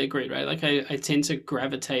totally agree, right? Like I tend to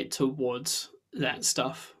gravitate towards that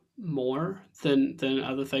stuff more than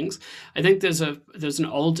other things. I think there's an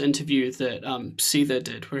old interview that Seether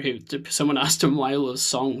did where someone asked him why all his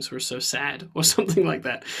songs were so sad or something like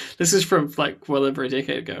that. This is from like well over a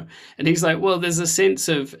decade ago, and he's like, well, there's a sense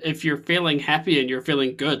of if you're feeling happy and you're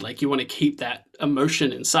feeling good, like you want to keep that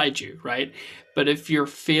emotion inside you, right? But if you're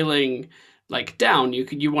feeling like down,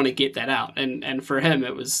 you want to get that out, and for him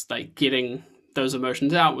it was like getting those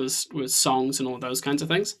emotions out was songs and all those kinds of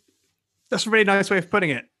things. That's a really nice way of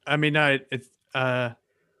putting it. I mean,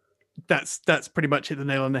 that's pretty much hit the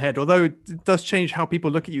nail on the head. Although it does change how people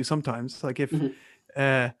look at you sometimes. Like if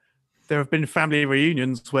there have been family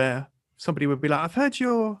reunions where somebody would be like, "I've heard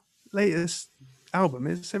your latest album.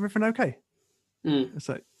 Is everything okay?" It's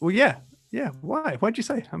like, well, yeah. Why? Why'd you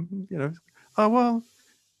say? Oh well.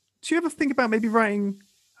 Do you ever think about maybe writing?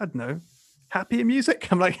 I don't know, happier music?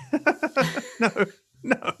 I'm like, no.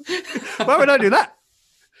 Why would I do that?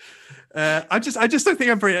 I just don't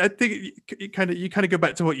think I'm very. I think you kind of go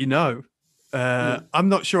back to what you know. I'm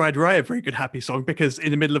not sure I'd write a very good happy song because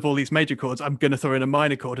in the middle of all these major chords, I'm going to throw in a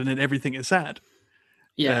minor chord and then everything is sad.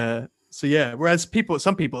 Yeah. So yeah. Whereas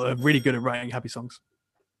some people are really good at writing happy songs.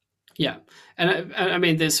 Yeah, and I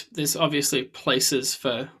mean, there's obviously places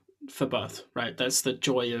for both, right? That's the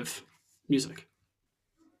joy of music.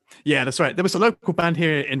 Yeah, that's right. There was a local band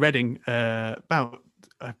here in Reading about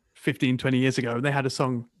 15, 20 years ago, and they had a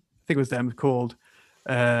song. I think it was them called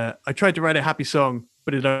I tried to write a happy song,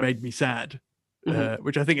 but it made me sad,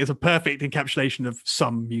 which I think is a perfect encapsulation of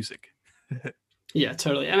some music. Yeah,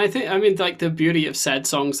 totally. And I mean, like the beauty of sad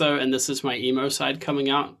songs though, and this is my emo side coming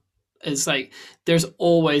out, is like there's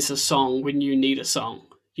always a song when you need a song.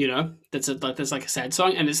 you know, that's like a sad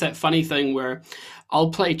song. And it's that funny thing where I'll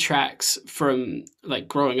play tracks from like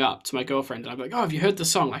growing up to my girlfriend, and I'll be like, oh, have you heard the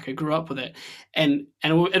song? Like, I grew up with it. And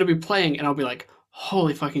it'll be playing, and I'll be like,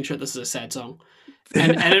 holy fucking shit, this is a sad song.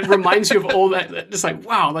 And it reminds you of all that. It's like,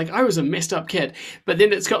 wow, like I was a messed up kid. But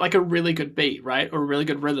then it's got like a really good beat, right? Or a really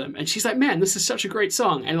good rhythm. And she's like, man, this is such a great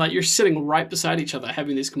song. And like, you're sitting right beside each other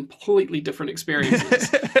having these completely different experiences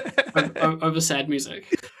over sad music.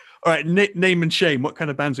 All right, name and shame. What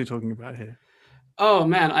kind of bands are we talking about here? Oh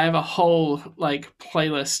man, I have a whole like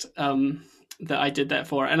playlist that I did that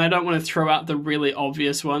for, and I don't want to throw out the really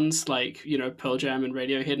obvious ones like, you know, Pearl Jam and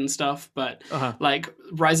Radiohead and stuff, but like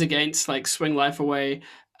Rise Against, like Swing Life Away.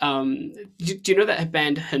 Do you know that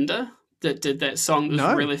band Hinder that did that song that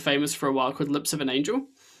was really famous for a while called Lips of an Angel?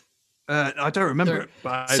 I don't remember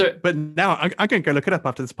it, but now I'm going to go look it up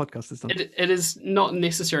after this podcast is done. It is not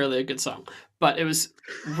necessarily a good song, but it was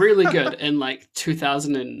really good in like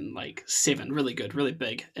 2007, really good, really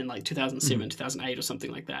big in like 2007, 2008 or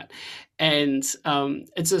something like that. And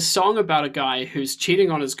it's a song about a guy who's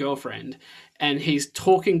cheating on his girlfriend, and he's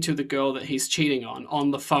talking to the girl that he's cheating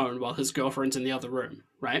on the phone while his girlfriend's in the other room,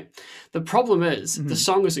 right? The problem is the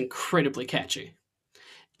song is incredibly catchy.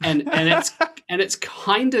 And it's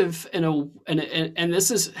kind of and this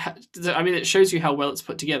is, I mean, it shows you how well it's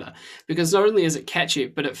put together, because not only is it catchy,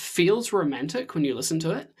 but it feels romantic when you listen to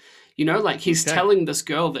it. You know, like he's telling this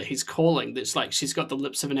girl that he's calling, that's like she's got the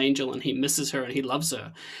lips of an angel and he misses her and he loves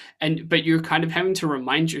her, but you're kind of having to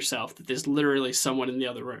remind yourself that there's literally someone in the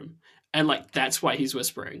other room, and like that's why he's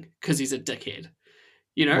whispering, because he's a dickhead,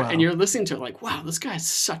 you know. Wow. And you're listening to it like, wow, this guy's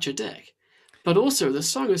such a dick, but also the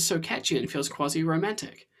song is so catchy and feels quasi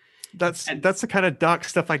romantic. That's the kind of dark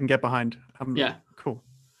stuff I can get behind. Yeah. Cool.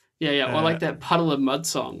 Yeah. Or like that Puddle of Mud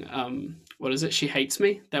song. What is it? She Hates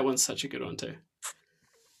Me. That one's such a good one too.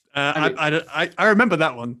 I remember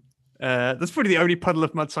that one. That's probably the only Puddle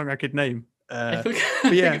of Mud song I could name. I think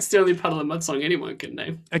it's the only Puddle of Mud song anyone could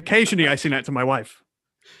name. Occasionally I sing that to my wife.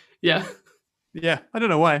 Yeah. Yeah. I don't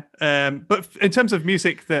know why. But in terms of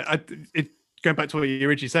music going back to what you were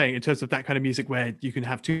originally saying, in terms of that kind of music where you can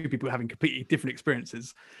have two people having completely different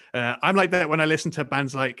experiences, I'm like that when I listen to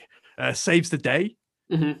bands like Saves the Day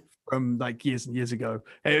from like years and years ago.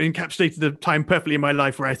 It encapsulated the time perfectly in my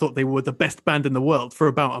life where I thought they were the best band in the world for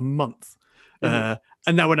about a month. And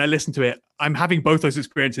now when I listen to it, I'm having both those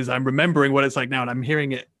experiences. I'm remembering what it's like now, and I'm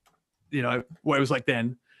hearing it, you know, what it was like then,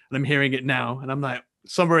 and I'm hearing it now, and I'm like,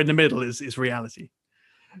 somewhere in the middle is reality.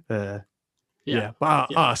 But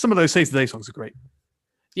some of those Saves the Day songs are great.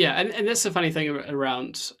 Yeah, and that's the funny thing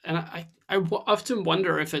around, and I often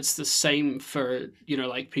wonder if it's the same for, you know,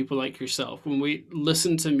 like people like yourself. When we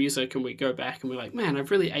listen to music and we go back and we're like, man,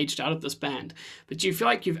 I've really aged out of this band. But do you feel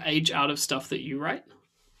like you've aged out of stuff that you write?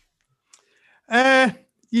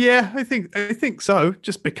 Yeah, I think so.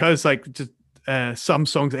 Just because like some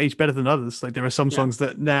songs age better than others. Like there are some songs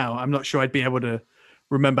that now I'm not sure I'd be able to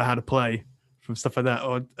remember how to play from stuff like that.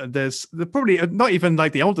 Or there's probably not even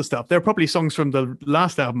like the older stuff. There are probably songs from the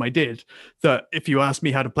last album I did that if you asked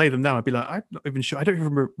me how to play them now, I'd be like, I'm not even sure. I don't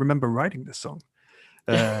even remember writing this song.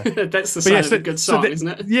 That's the sign of a good song, isn't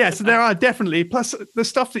it? Yeah, so there are definitely, plus the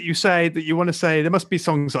stuff that you say that you want to say, there must be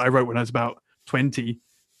songs that I wrote when I was about 20,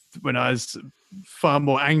 when I was far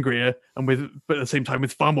more angrier and but at the same time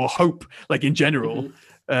with far more hope, like in general.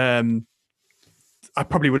 I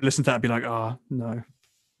probably would listen to that and be like, oh, no,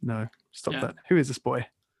 stop that. Who is this boy?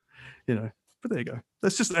 You know, but there you go.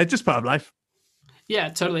 It's just part of life. Yeah,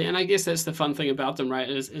 totally. And I guess that's the fun thing about them, right?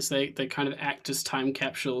 Is they kind of act as time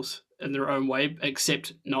capsules in their own way,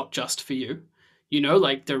 except not just for you. You know,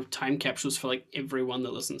 like they're time capsules for like everyone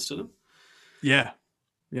that listens to them. Yeah.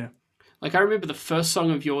 Yeah. Like I remember the first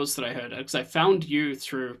song of yours that I heard, because I found you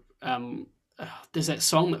through there's that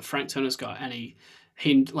song that Frank Turner's got, and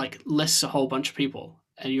he like lists a whole bunch of people,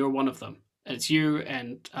 and you're one of them. And it's you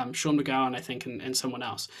and Sean McGowan, I think, and someone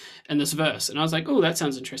else in this verse. And I was like, oh, that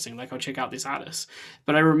sounds interesting. Like, I'll check out these artists.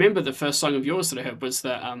 But I remember the first song of yours that I heard was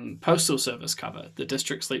the Postal Service cover, The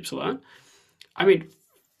District Sleeps Alone. I mean,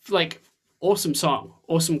 like, awesome song,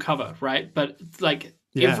 awesome cover, right? But, like,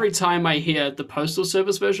 every time I hear the Postal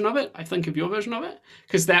Service version of it, I think of your version of it.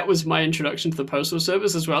 Because that was my introduction to the Postal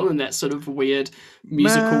Service as well, and that sort of weird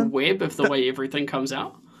musical web of the way everything comes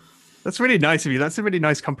out. That's really nice of you. That's a really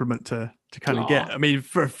nice compliment to kind of get. I mean,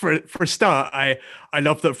 for a start, I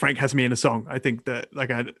love that Frank has me in a song. I think that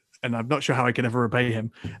and I'm not sure how I could ever repay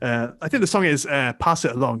him. I think the song is "Pass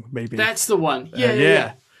It Along." Maybe that's the one.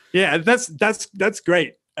 Yeah. That's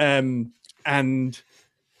great. And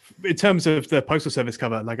in terms of the Postal Service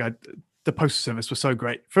cover, the Postal Service was so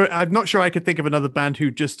great. I'm not sure I could think of another band who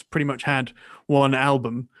just pretty much had one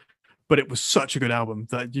album but it was such a good album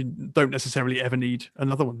that you don't necessarily ever need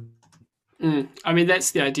another one. I mean,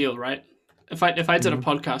 that's the ideal, right? If I did a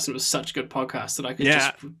podcast and it was such a good podcast that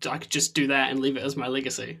I could just do that and leave it as my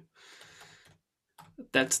legacy.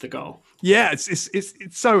 That's the goal. Yeah,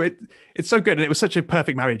 it's so good, and it was such a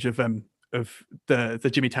perfect marriage of the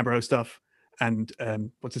Jimmy Tamboro stuff and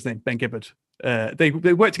what's his name, Ben Gibbard. They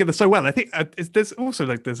work together so well. I think there's also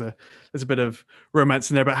like there's a bit of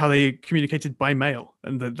romance in there about how they communicated by mail,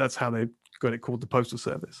 and that's how they got it called the Postal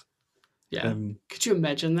Service. Yeah, could you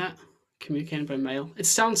imagine that, communicating by mail? It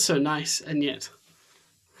sounds so nice, and yet.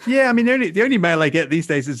 Yeah, I mean the only mail I get these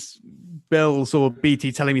days is bills or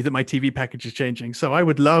BT telling me that my TV package is changing. So I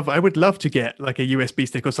would love to get like a USB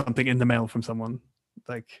stick or something in the mail from someone.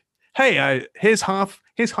 Like, hey, here's half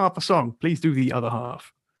a song. Please do the other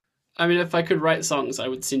half. I mean, if I could write songs, I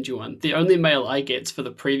would send you one. The only mail I get's for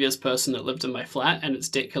the previous person that lived in my flat, and it's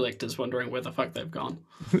debt collectors wondering where the fuck they've gone.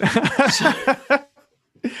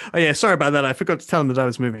 Oh yeah, sorry about that. I forgot to tell them that I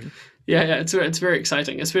was moving. Yeah, it's very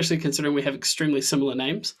exciting, especially considering we have extremely similar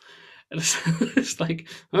names. And it's like,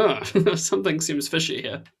 oh, something seems fishy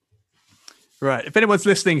here. Right. If anyone's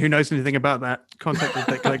listening who knows anything about that, contact the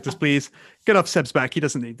debt collectors, please. Get off Seb's back. He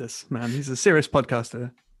doesn't need this, man. He's a serious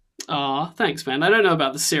podcaster. Oh, thanks, man. I don't know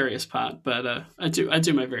about the serious part, but I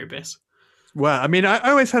do my very best. Well, I mean, I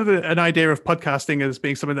always had an idea of podcasting as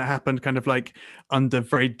being something that happened kind of like under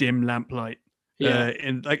very dim lamplight. Yeah.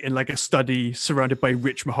 In a study surrounded by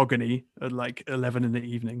rich mahogany at like 11 in the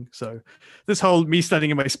evening. So this whole me studying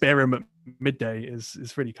in my spare room at midday is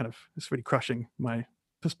really crushing my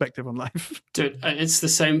perspective on life. Dude, it's the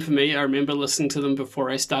same for me. I remember listening to them before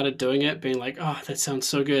I started doing it, being like, oh, that sounds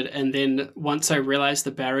so good. And then once I realized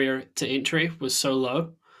the barrier to entry was so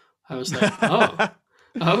low, I was like, oh,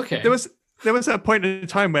 okay. There was a point in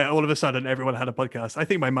time where all of a sudden everyone had a podcast. I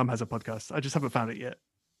think my mum has a podcast. I just haven't found it yet.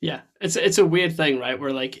 Yeah, it's a weird thing, right?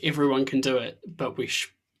 Where like everyone can do it, but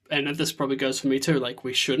and this probably goes for me too. Like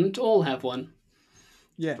we shouldn't all have one.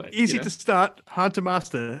 Yeah, but, easy to start, hard to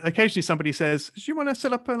master. Occasionally, somebody says, "Do you want to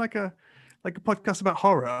set up a podcast about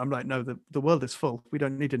horror?" I'm like, "No, the world is full. We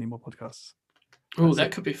don't need any more podcasts." Oh,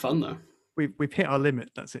 that could be fun though. We've hit our limit.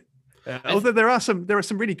 That's it. Although there are some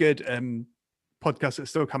really good podcasts that are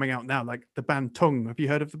still coming out now, like the band Tongue. Have you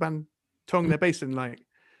heard of the band Tongue? They're based in like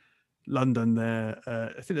London.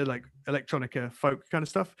 I think they're like electronica folk kind of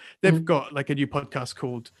stuff. They've got like a new podcast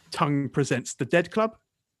called Tongue Presents the Dead Club,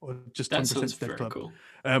 or just Tongue Presents Dead Club, cool.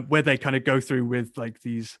 Where they kind of go through with like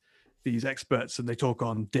these experts and they talk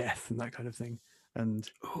on death and that kind of thing. And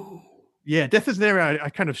yeah, death is an area I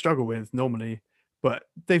kind of struggle with normally, but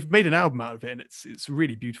they've made an album out of it and it's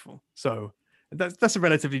really beautiful. So that's a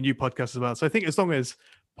relatively new podcast as well. So I think as long as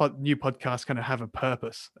new podcasts kind of have a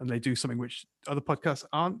purpose and they do something which other podcasts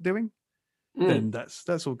aren't doing, then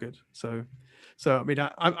that's all good. So I mean,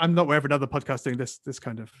 I'm not aware of another podcast doing this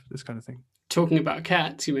kind of thing. Talking about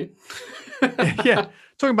cats, you mean? Yeah,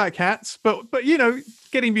 talking about cats, but you know,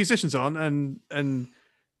 getting musicians on and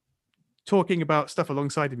talking about stuff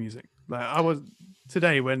alongside the music. Like I was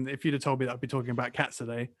today, if you'd have told me that I'd be talking about cats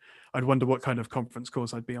today, I'd wonder what kind of conference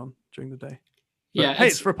calls I'd be on during the day. But, yeah, hey,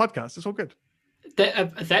 it's for a podcast. It's all good.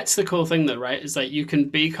 That's the cool thing though, right? Is that you can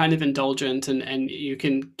be kind of indulgent and you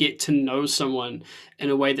can get to know someone in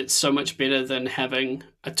a way that's so much better than having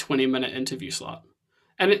a 20-minute interview slot.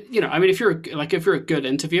 And if you're a good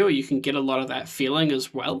interviewer, you can get a lot of that feeling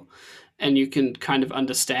as well. And you can kind of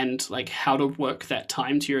understand like how to work that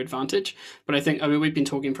time to your advantage. But I think, we've been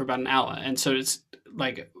talking for about an hour. And so it's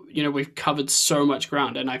like, we've covered so much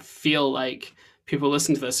ground. And I feel like people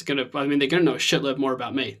listening to this are they're going to know a shitload more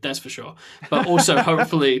about me, that's for sure. But also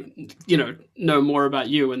hopefully, know more about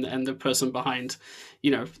you and the person behind,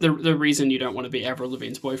 the reason you don't want to be Avril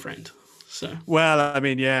Lavigne's boyfriend. So. Well,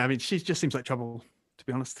 she just seems like trouble, to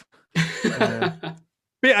be honest. But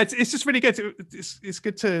yeah, it's just really good. It's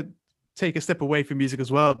good to take a step away from music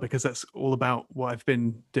as well, because that's all about what I've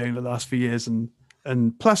been doing the last few years.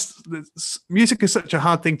 And plus music is such a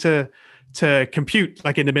hard thing to compute,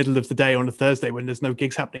 like in the middle of the day on a Thursday when there's no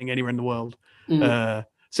gigs happening anywhere in the world. So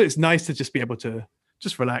it's nice to just be able to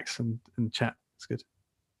just relax and chat. It's good.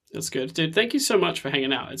 That's good, dude. Thank you so much for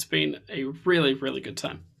hanging out. It's been a really, really good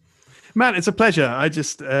time. Man, it's a pleasure. I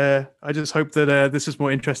just hope that this is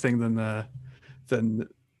more interesting than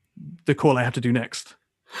the call I have to do next.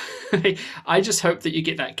 I just hope that you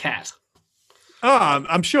get that cat. Oh,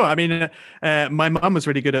 I'm sure. I mean, my mum was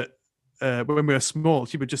really good at when we were small.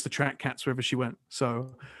 She would just attract cats wherever she went.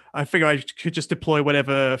 So I figure I could just deploy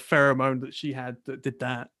whatever pheromone that she had that did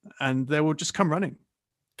that, and they will just come running.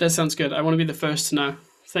 That sounds good. I want to be the first to know.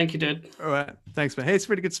 Thank you, dude. All right. Thanks, man. Hey, it's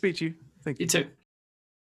really good to speak to you. Thank you. You too.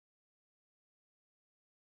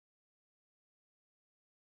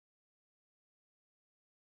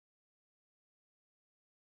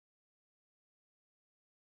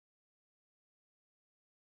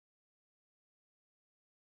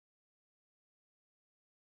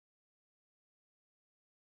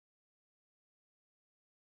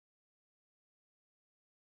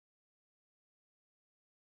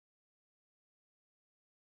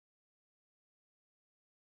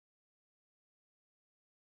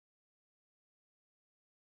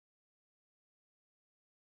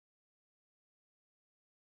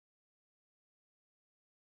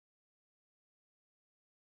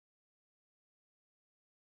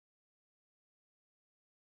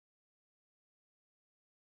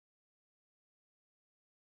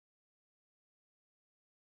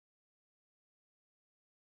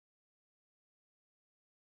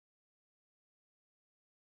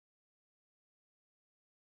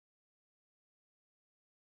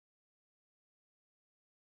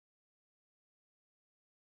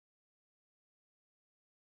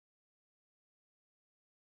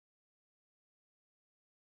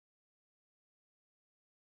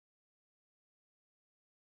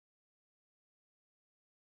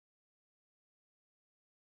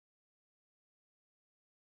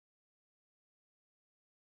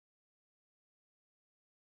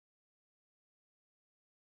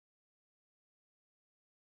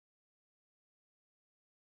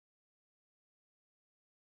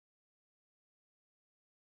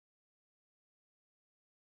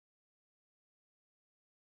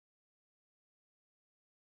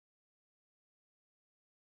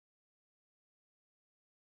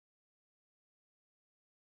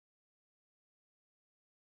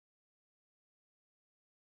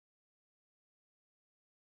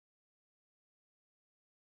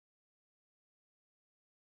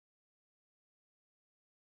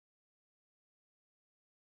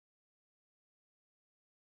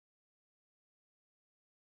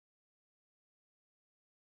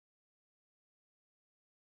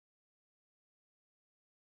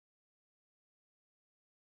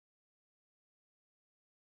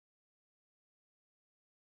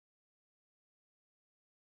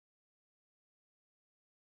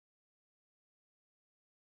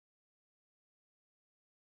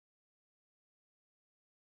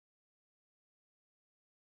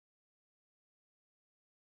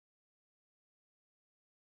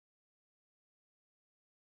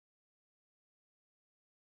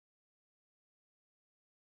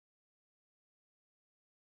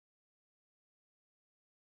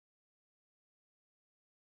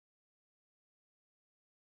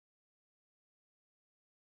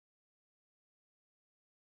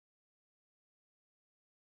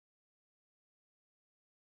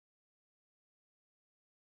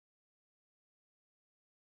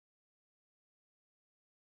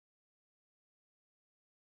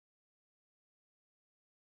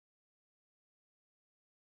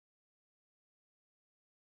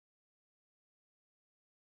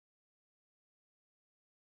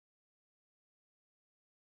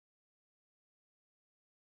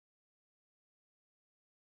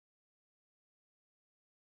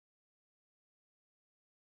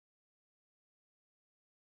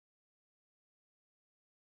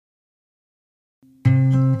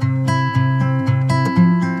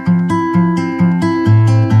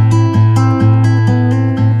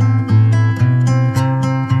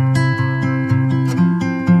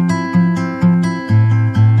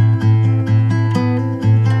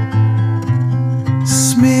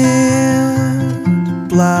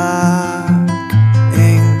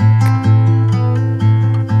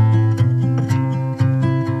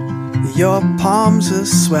 Your palms are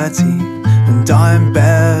sweaty, and I'm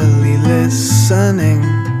barely listening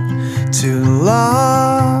to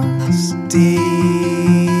lost demons.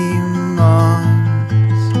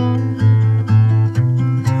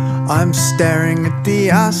 I'm staring at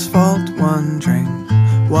the asphalt, wondering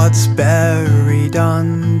what's buried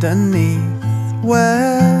underneath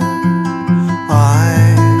where I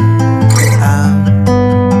am.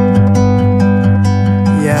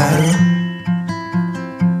 Yeah.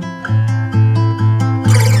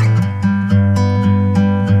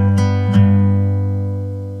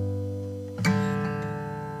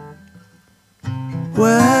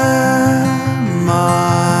 Wear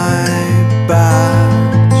my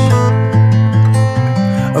badge,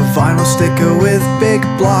 a vinyl sticker with big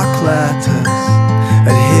block letters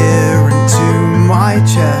adhering to my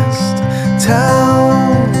chest,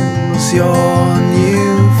 tells your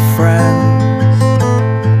new friends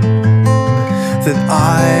that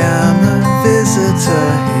I am a visitor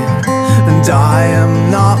here, and I am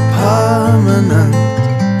not permanent,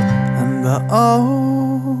 and the only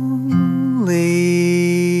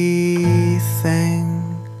thing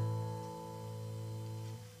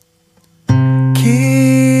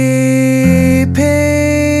keeping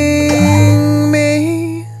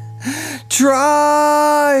me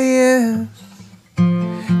dry is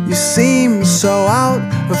you seem so out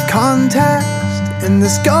of context in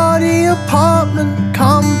this gaudy apartment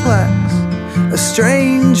complex, a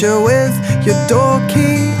stranger with your door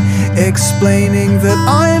key, explaining that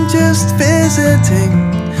I'm just visiting,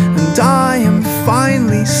 and I am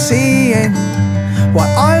finally seeing why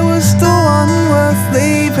I was the one worth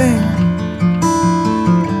leaving,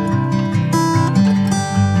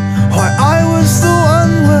 why I was the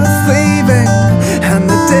one worth leaving. And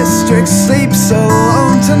the district sleeps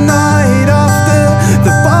alone tonight after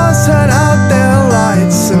the bars turn out their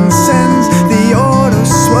lights and sends the auto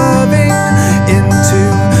swerving into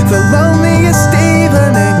the loneliest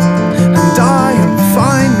evening, and I am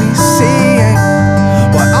finally seeing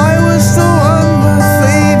why I was the one worth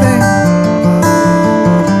leaving,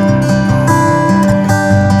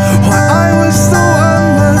 why I was the one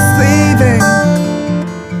worth leaving,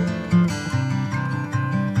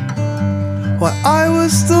 why I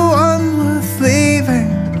was the one worth leaving,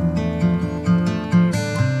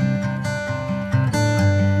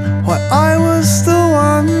 why I